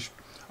at least,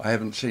 I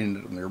haven't seen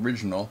it in the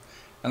original,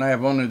 and I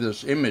have only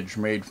this image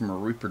made from a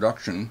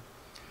reproduction,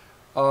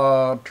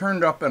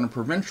 turned up in a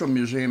provincial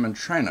museum in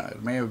China.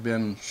 It may have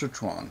been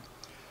Sichuan,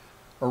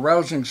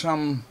 arousing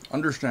some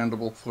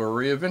understandable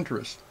flurry of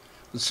interest.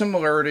 The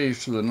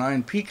similarities to the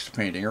Nine Peaks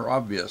painting are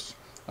obvious,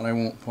 and I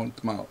won't point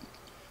them out.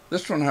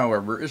 This one,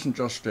 however, isn't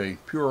just a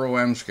pure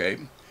landscape,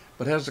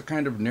 but has a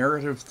kind of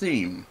narrative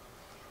theme.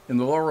 In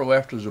the lower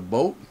left is a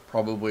boat,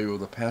 probably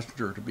with a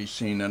passenger to be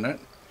seen in it,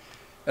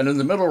 and in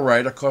the middle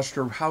right a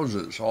cluster of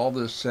houses, all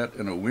this set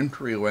in a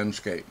wintry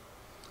landscape.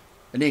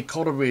 Any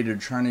cultivated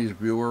Chinese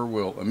viewer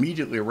will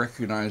immediately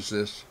recognize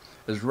this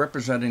as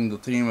representing the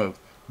theme of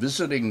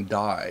visiting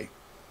Dai,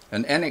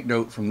 an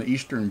anecdote from the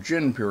Eastern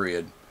Jin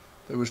period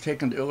that was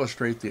taken to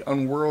illustrate the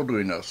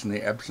unworldliness and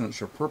the absence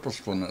of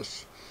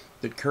purposefulness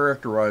that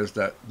characterized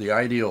the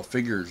ideal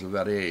figures of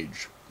that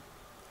age.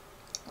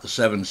 The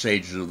 7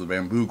 sages of the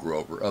bamboo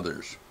grove or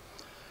others.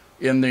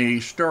 In the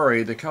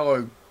story, the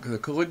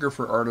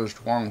calligrapher artist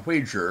Huang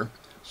Huizhi,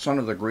 son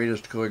of the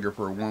greatest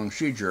calligrapher Wang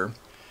Shizhi,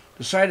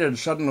 decided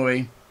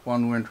suddenly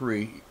one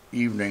wintry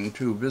evening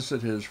to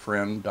visit his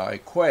friend Dai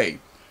Kui,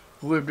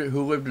 who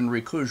lived in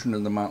reclusion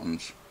in the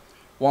mountains.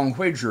 Wang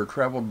Huizhi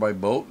traveled by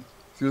boat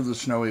through the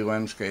snowy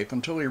landscape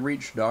until he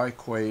reached Dai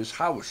Kui's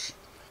house.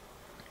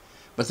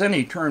 But then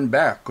he turned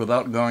back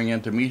without going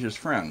in to meet his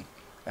friend.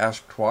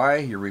 Asked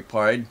why, he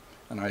replied,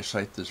 and I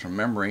cite this from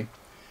memory,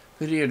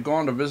 that he had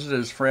gone to visit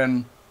his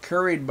friend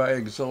carried by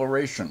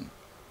exhilaration,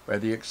 by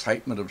the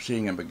excitement of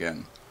seeing him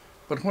again.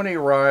 But when he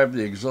arrived,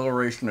 the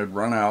exhilaration had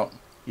run out.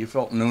 He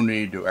felt no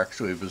need to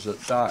actually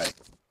visit Dai.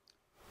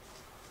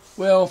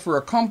 Well, for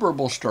a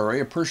comparable story,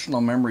 a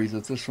personal memory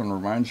that this one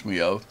reminds me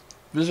of,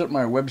 visit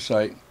my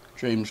website,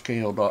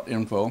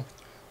 jamescahill.info,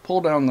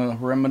 pull down the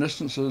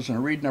reminiscences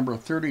and read number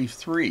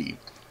 33,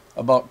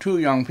 about 2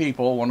 young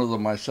people, one of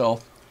them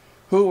myself,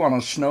 who on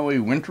a snowy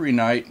wintry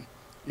night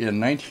in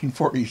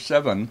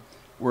 1947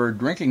 were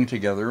drinking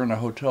together in a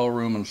hotel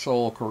room in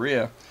Seoul,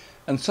 Korea,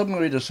 and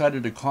suddenly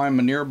decided to climb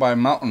a nearby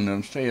mountain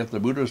and stay at the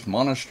Buddhist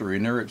monastery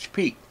near its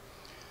peak.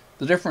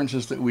 The difference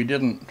is that we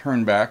didn't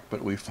turn back,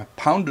 but we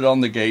pounded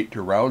on the gate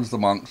to rouse the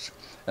monks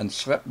and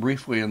slept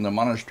briefly in the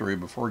monastery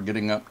before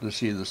getting up to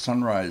see the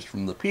sunrise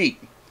from the peak.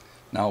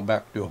 Now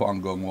back to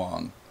Huang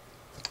Gongwang.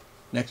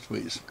 Next,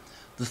 please.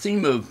 The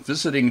theme of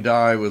visiting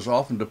Dai was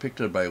often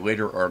depicted by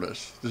later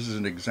artists. This is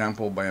an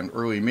example by an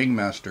early Ming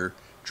master,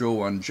 Zhou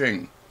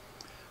Wanjing.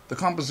 The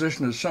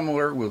composition is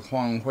similar, with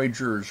Huang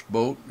Huizhi's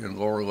boat in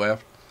lower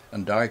left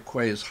and Dai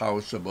Kui's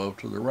house above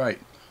to the right,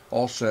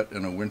 all set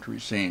in a wintry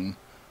scene,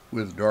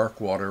 with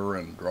dark water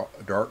and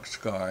dark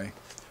sky,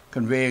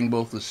 conveying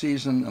both the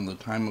season and the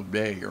time of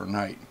day or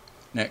night.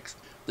 Next.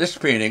 This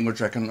painting,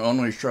 which I can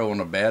only show in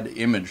a bad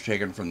image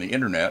taken from the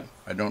internet,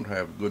 I don't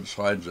have good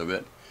slides of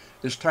it,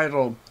 is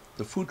titled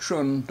The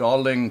Fuchun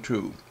Daling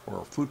Tu,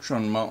 or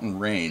Fuchun Mountain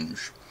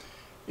Range.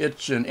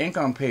 It's in ink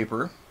on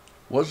paper,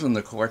 was in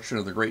the collection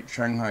of the great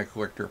Shanghai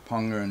collector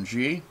Peng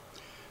Yuanji,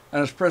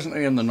 and is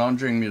presently in the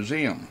Nanjing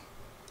Museum.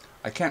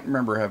 I can't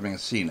remember having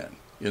seen it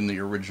in the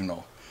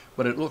original,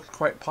 but it looks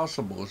quite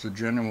possible as a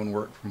genuine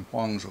work from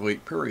Huang's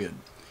late period,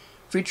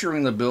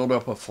 featuring the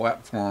build-up of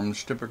flat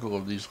forms typical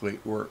of these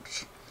late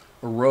works.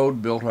 A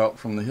road built out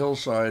from the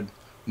hillside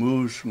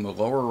moves from the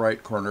lower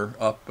right corner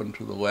up and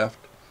to the left.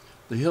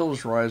 The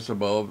hills rise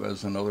above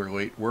as in other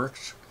late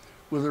works,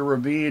 with a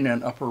ravine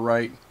in upper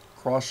right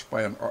crossed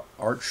by an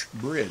arched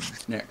bridge.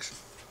 Next.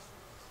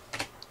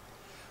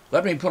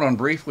 Let me put on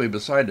briefly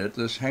beside it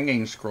this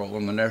hanging scroll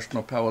in the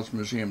National Palace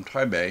Museum,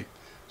 Taipei,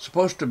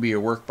 supposed to be a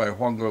work by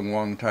Huang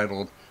Gongwang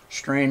titled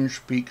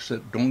Strange Peaks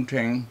at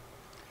Dongting.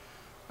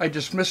 I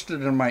dismissed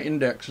it in my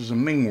index as a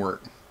Ming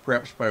work,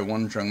 perhaps by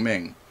Wan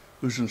Meng,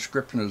 whose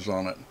inscription is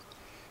on it.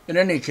 In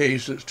any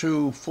case, it's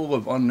too full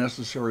of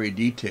unnecessary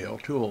detail,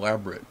 too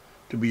elaborate,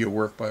 to be a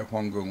work by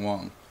Huang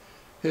Gongwang.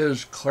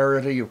 His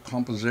clarity of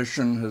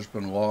composition has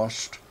been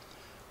lost.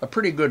 A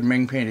pretty good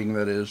Ming painting,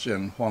 that is,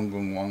 in Huang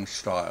Gongwang's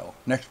style.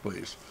 Next,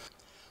 please.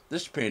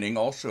 This painting,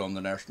 also in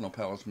the National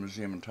Palace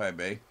Museum in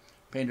Taipei,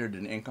 painted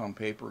in ink on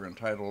paper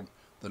entitled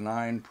The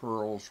 9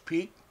 Pearls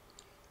Peak,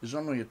 is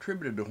only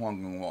attributed to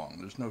Huang Gongwang.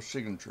 There's no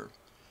signature.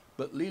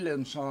 But Li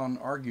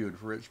Linsan argued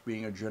for its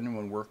being a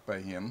genuine work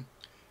by him,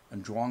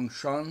 and Zhuang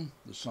Shun,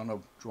 the son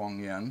of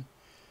Zhuang Yan,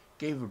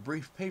 gave a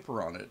brief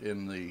paper on it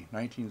in the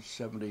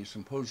 1970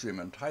 symposium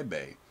in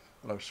Taipei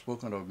that I've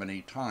spoken of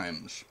many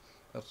times.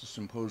 That's the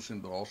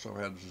symposium that also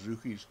had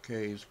Suzuki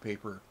Kei's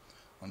paper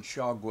on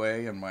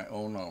Xiaogui and my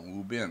own on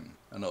Wu Bin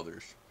and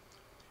others.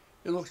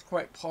 It looks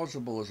quite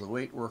plausible as a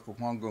late work of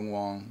Huang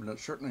Gongwang, and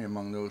it's certainly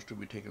among those to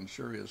be taken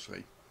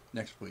seriously.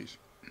 Next, please.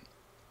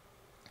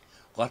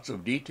 Lots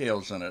of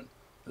details in it,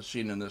 as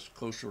seen in this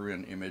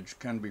closer-in image,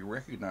 can be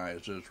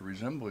recognized as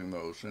resembling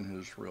those in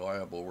his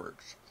reliable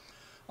works.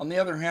 On the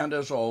other hand,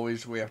 as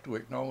always, we have to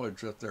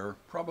acknowledge that there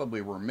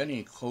probably were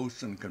many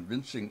close and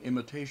convincing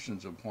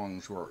imitations of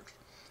Huang's works,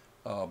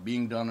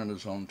 being done in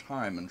his own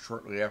time and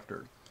shortly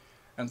after,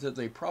 and that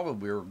they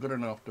probably were good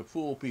enough to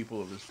fool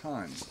people of his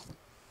time.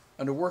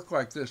 And a work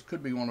like this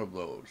could be one of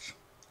those.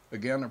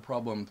 Again, a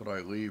problem that I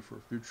leave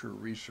for future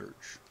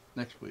research.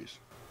 Next, please.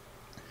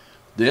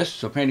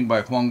 This, a painting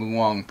by Huang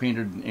Gongwang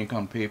painted in ink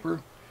on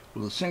paper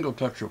with a single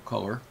touch of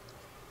color,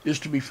 is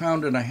to be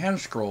found in a hand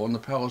scroll in the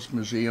Palace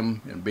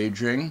Museum in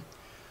Beijing,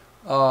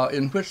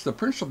 in which the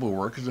principal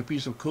work is a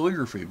piece of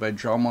calligraphy by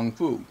Zhao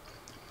Mengfu.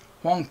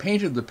 Huang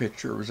painted the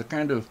picture as a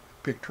kind of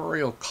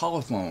pictorial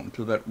colophon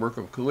to that work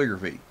of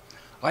calligraphy.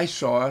 I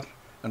saw it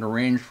and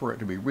arranged for it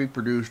to be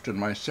reproduced in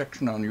my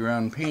section on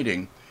Yuan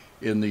painting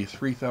in the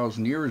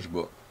 3,000 Years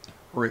book,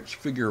 or its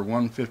figure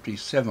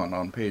 157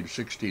 on page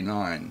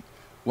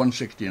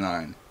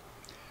 169.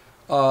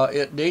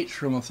 It dates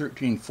from the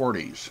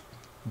 1340s.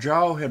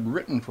 Zhao had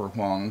written for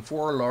Huang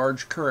 4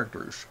 large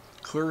characters,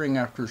 clearing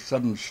after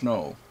sudden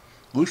snow,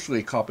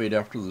 loosely copied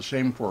after the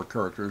same 4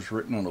 characters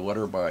written in a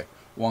letter by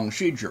Wang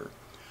Shizhi.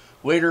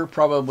 Later,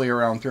 probably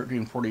around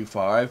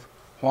 1345,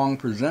 Huang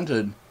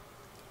presented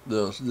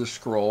this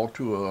scroll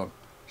to a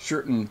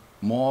certain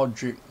Mo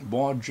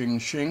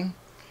Jingxing,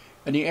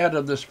 and he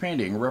added this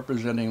painting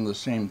representing the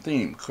same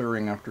theme,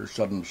 clearing after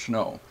sudden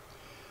snow.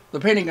 The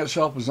painting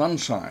itself is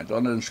unsigned,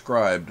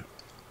 uninscribed,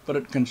 but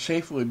it can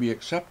safely be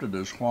accepted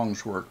as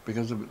Huang's work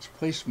because of its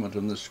placement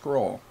in the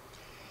scroll.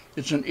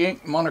 It's an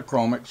ink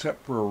monochrome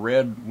except for a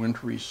red,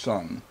 wintry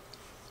sun.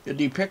 It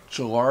depicts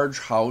a large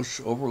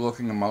house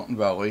overlooking a mountain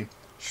valley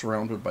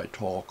surrounded by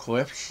tall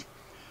cliffs.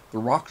 The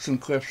rocks and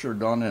cliffs are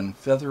done in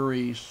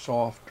feathery,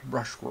 soft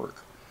brushwork,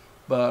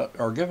 but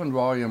are given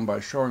volume by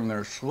showing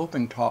their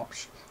sloping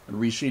tops and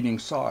receding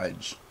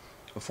sides,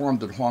 a form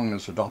that Huang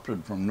has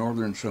adopted from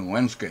northern Shang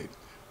landscape.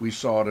 We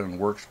saw it in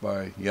works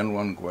by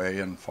Yan Gui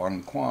and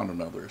Fan Quan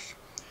and others.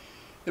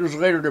 It was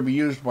later to be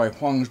used by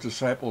Huang's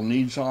disciple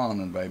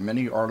Nizan and by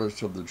many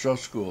artists of the Zhou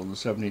school in the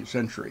 17th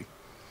century.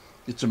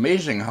 It's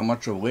amazing how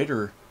much of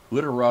later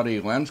literati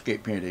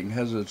landscape painting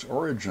has its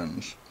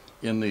origins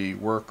in the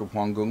work of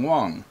Huang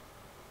Gongwang.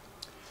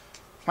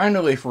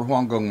 Finally, for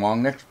Huang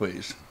Gongwang, next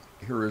please.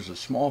 Here is a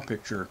small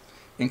picture,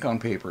 ink on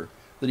paper,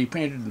 that he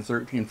painted in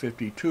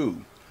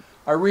 1352.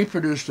 I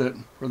reproduced it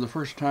for the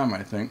first time,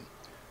 I think,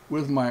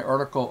 with my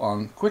article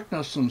on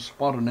quickness and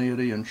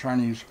spontaneity in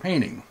Chinese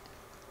painting,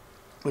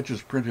 which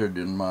is printed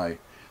in my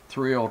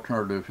 3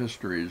 Alternative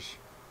Histories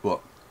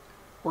book,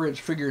 where it's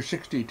figure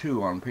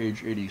 62 on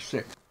page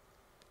 86.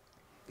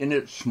 In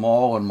its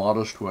small and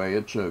modest way,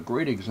 it's a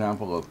great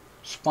example of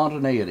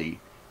spontaneity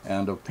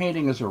and of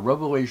painting as a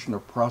revelation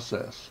of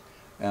process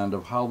and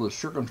of how the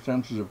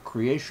circumstances of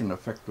creation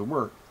affect the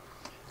work.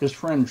 His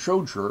friend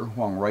Shouzhi,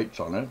 Huang writes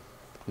on it,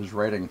 his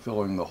writing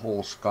filling the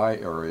whole sky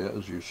area,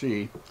 as you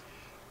see,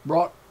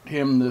 brought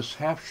him this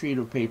half sheet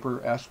of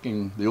paper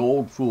asking the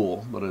old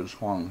fool, that is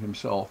Huang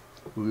himself,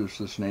 who used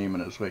this name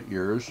in his late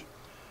years,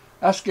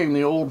 asking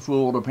the old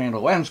fool to paint a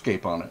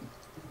landscape on it.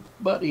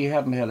 But he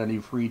hadn't had any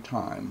free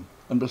time,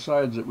 and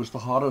besides it was the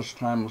hottest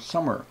time of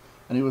summer,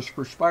 and he was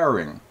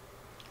perspiring.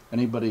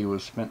 Anybody who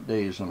has spent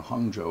days in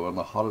Hangzhou in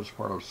the hottest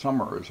part of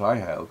summer, as I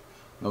have,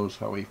 knows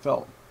how he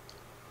felt.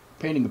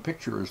 Painting a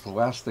picture is the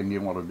last thing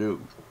you want to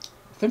do.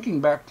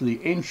 Thinking back to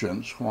the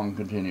ancients, Huang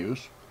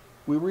continues,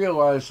 we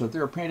realize that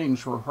their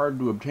paintings were hard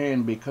to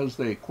obtain because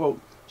they,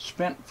 quote,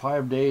 spent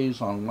 5 days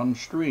on one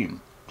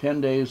stream, 10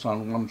 days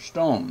on one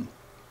stone,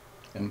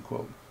 end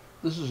quote.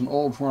 This is an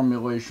old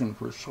formulation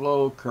for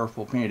slow,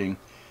 careful painting,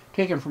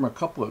 taken from a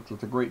couplet that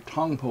the great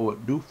Tang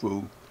poet Du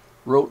Fu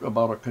wrote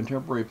about a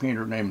contemporary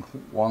painter named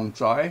Wang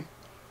Zai.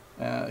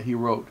 He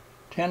wrote,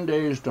 10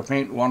 days to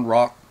paint one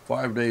rock,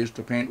 5 days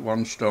to paint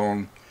one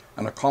stone.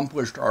 An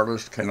accomplished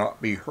artist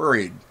cannot be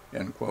hurried,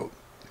 end quote.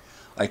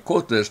 I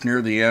quote this near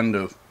the end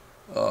of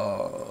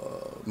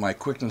my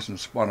Quickness and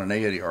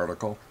Spontaneity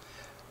article,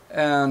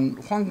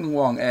 and Huang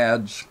Gongwang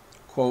adds,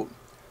 quote,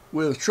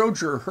 with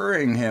Shouzhi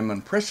hurrying him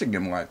and pressing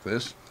him like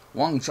this,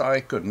 Wang Zai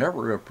could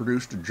never have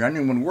produced a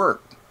genuine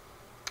work.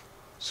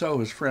 So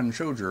his friend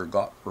Shouzhi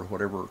got for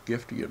whatever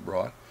gift he had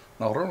brought,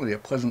 not only a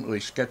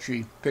pleasantly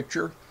sketchy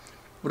picture,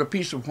 but a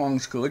piece of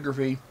Huang's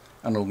calligraphy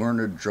and a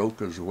learned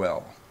joke as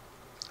well.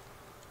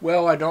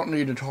 Well, I don't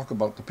need to talk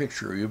about the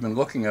picture. You've been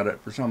looking at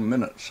it for some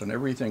minutes, and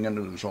everything in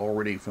it is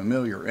already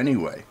familiar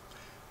anyway.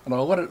 And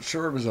I'll let it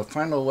serve as a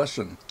final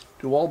lesson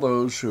to all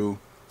those who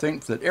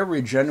think that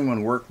every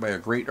genuine work by a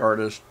great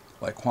artist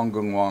like Huang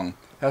Gongwang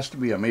has to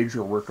be a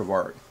major work of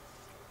art.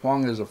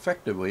 Huang has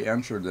effectively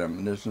answered them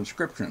in his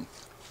inscription.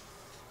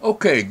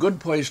 Okay, good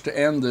place to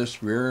end this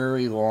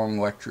very long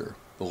lecture,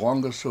 the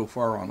longest so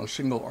far on a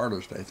single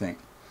artist, I think.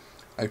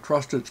 I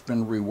trust it's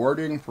been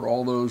rewarding for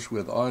all those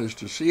with eyes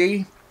to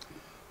see,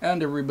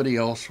 and everybody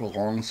else will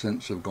long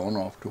since have gone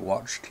off to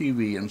watch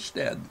TV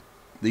instead.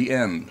 The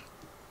end.